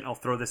little bit, I'll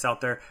throw this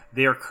out there.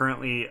 They are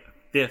currently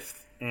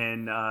 5th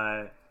in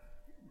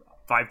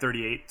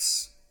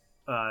 538's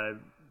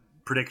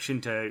prediction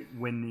to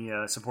win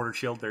the Supporter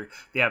Shield.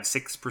 They have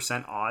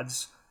 6%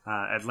 odds.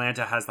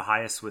 Atlanta has the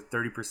highest with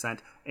 30%,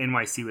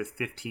 NYC with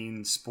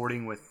 15%,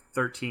 Sporting with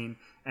 13%,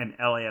 and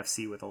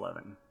LAFC with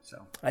 11%. So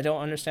I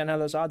don't understand how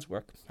those odds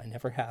work. I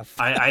never have.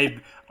 I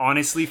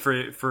honestly,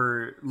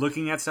 for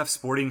looking at stuff,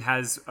 Sporting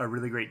has a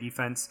really great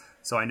defense,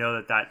 so I know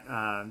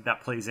that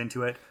plays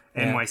into it.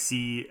 Yeah.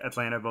 NYC,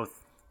 Atlanta,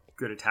 both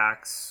good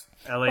attacks.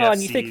 LAFC.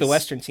 And you think the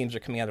Western teams are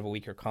coming out of a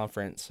weaker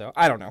conference, so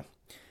I don't know.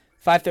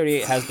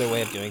 538 has their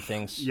way of doing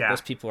things. Yeah.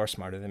 Those people are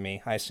smarter than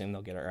me. I assume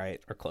they'll get it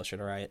right, or closer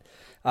to right.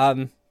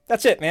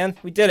 That's it, man.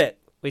 We did it.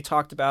 We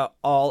talked about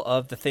all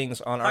of the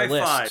things on our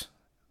list.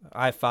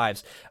 High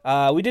fives.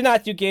 We did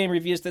not do game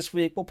reviews this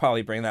week. We'll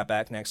probably bring that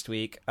back next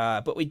week.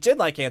 But we did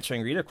like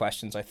answering reader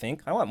questions, I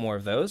think. I want more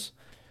of those.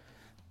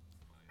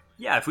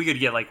 Yeah, if we could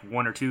get like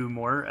 1 or 2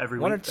 more every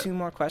week. 1 or 2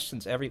 more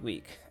questions every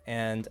week.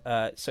 And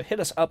so hit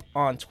us up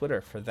on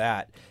Twitter for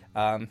that.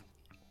 Where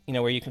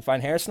you can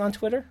find Harrison on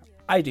Twitter?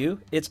 I do.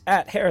 It's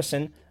at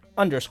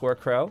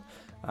Harrison_Crow.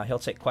 He'll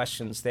take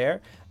questions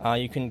there.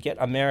 You can get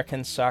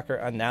American Soccer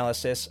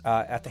Analysis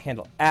at the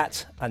handle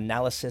at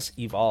Analysis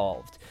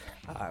Evolved.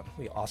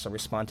 We also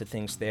respond to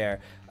things there.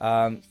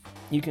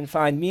 You can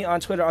find me on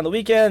Twitter on the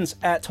weekends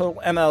at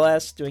Total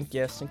MLS, doing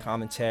gifts and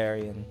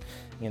commentary and,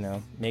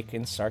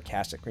 making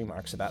sarcastic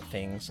remarks about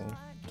things and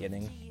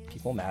getting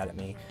people mad at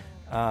me.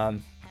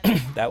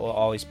 That will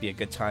always be a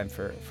good time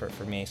for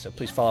me, so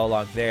please follow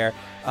along there.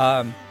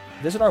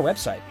 Visit our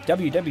website,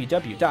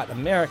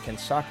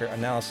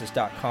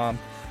 www.americansocceranalysis.com.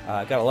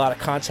 Got a lot of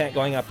content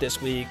going up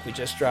this week. We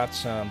just dropped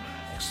some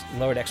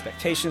Lowered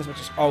Expectations, which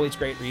is always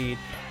great read.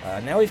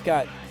 Now we've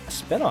got a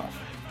spinoff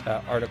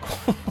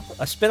article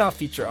a spin-off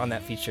feature on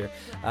that feature,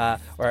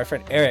 where our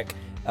friend Eric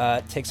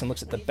takes and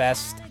looks at the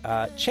best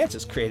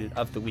chances created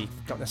of the week.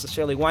 Don't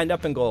necessarily wind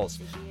up in goals.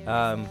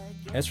 And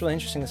it's really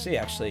interesting to see.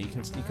 Actually, you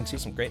can see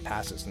some great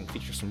passes and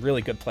feature some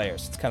really good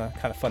players. It's kind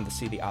of fun to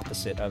see the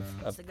opposite of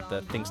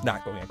the things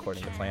not going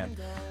according to plan.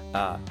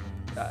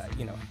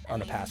 On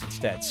the pass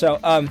instead. So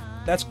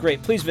that's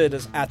great. Please visit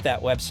us at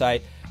that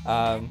website.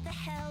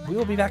 We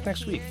will be back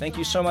next week. Thank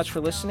you so much for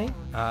listening.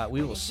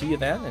 We will see you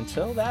then.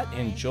 Until that,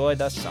 enjoy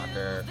the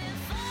soccer.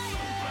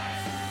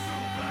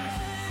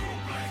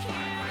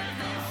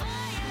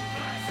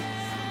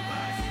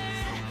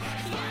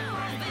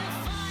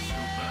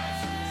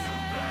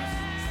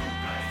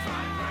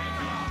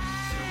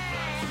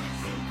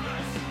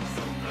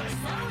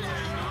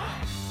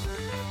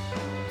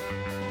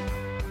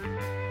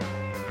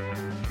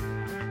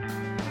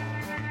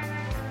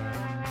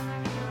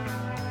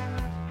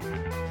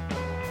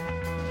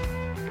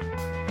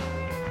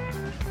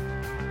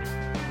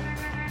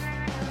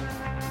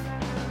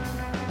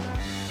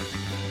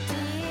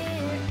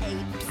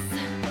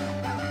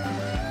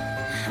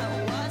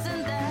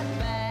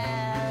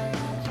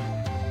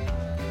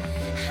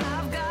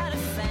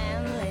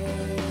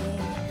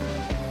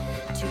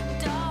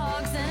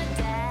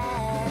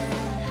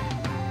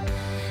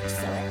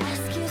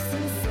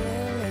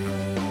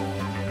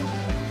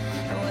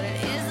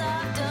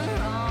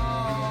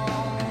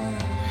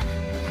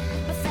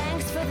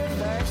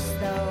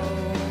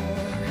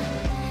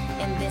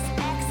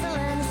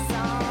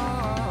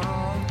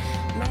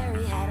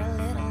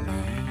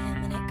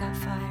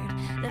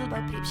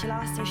 She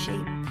lost her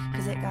sheep,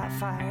 cause it got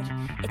fired.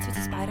 Itsy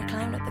Bitsy Spider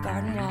climbed up the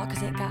garden wall,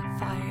 cause it got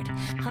fired.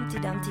 Humpty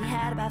Dumpty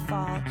had a bad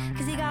fall,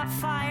 cause he got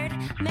fired.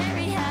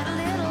 Mary had a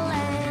little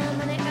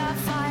lamb, and it got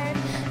fired.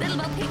 Little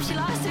Bo Peep, she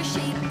lost her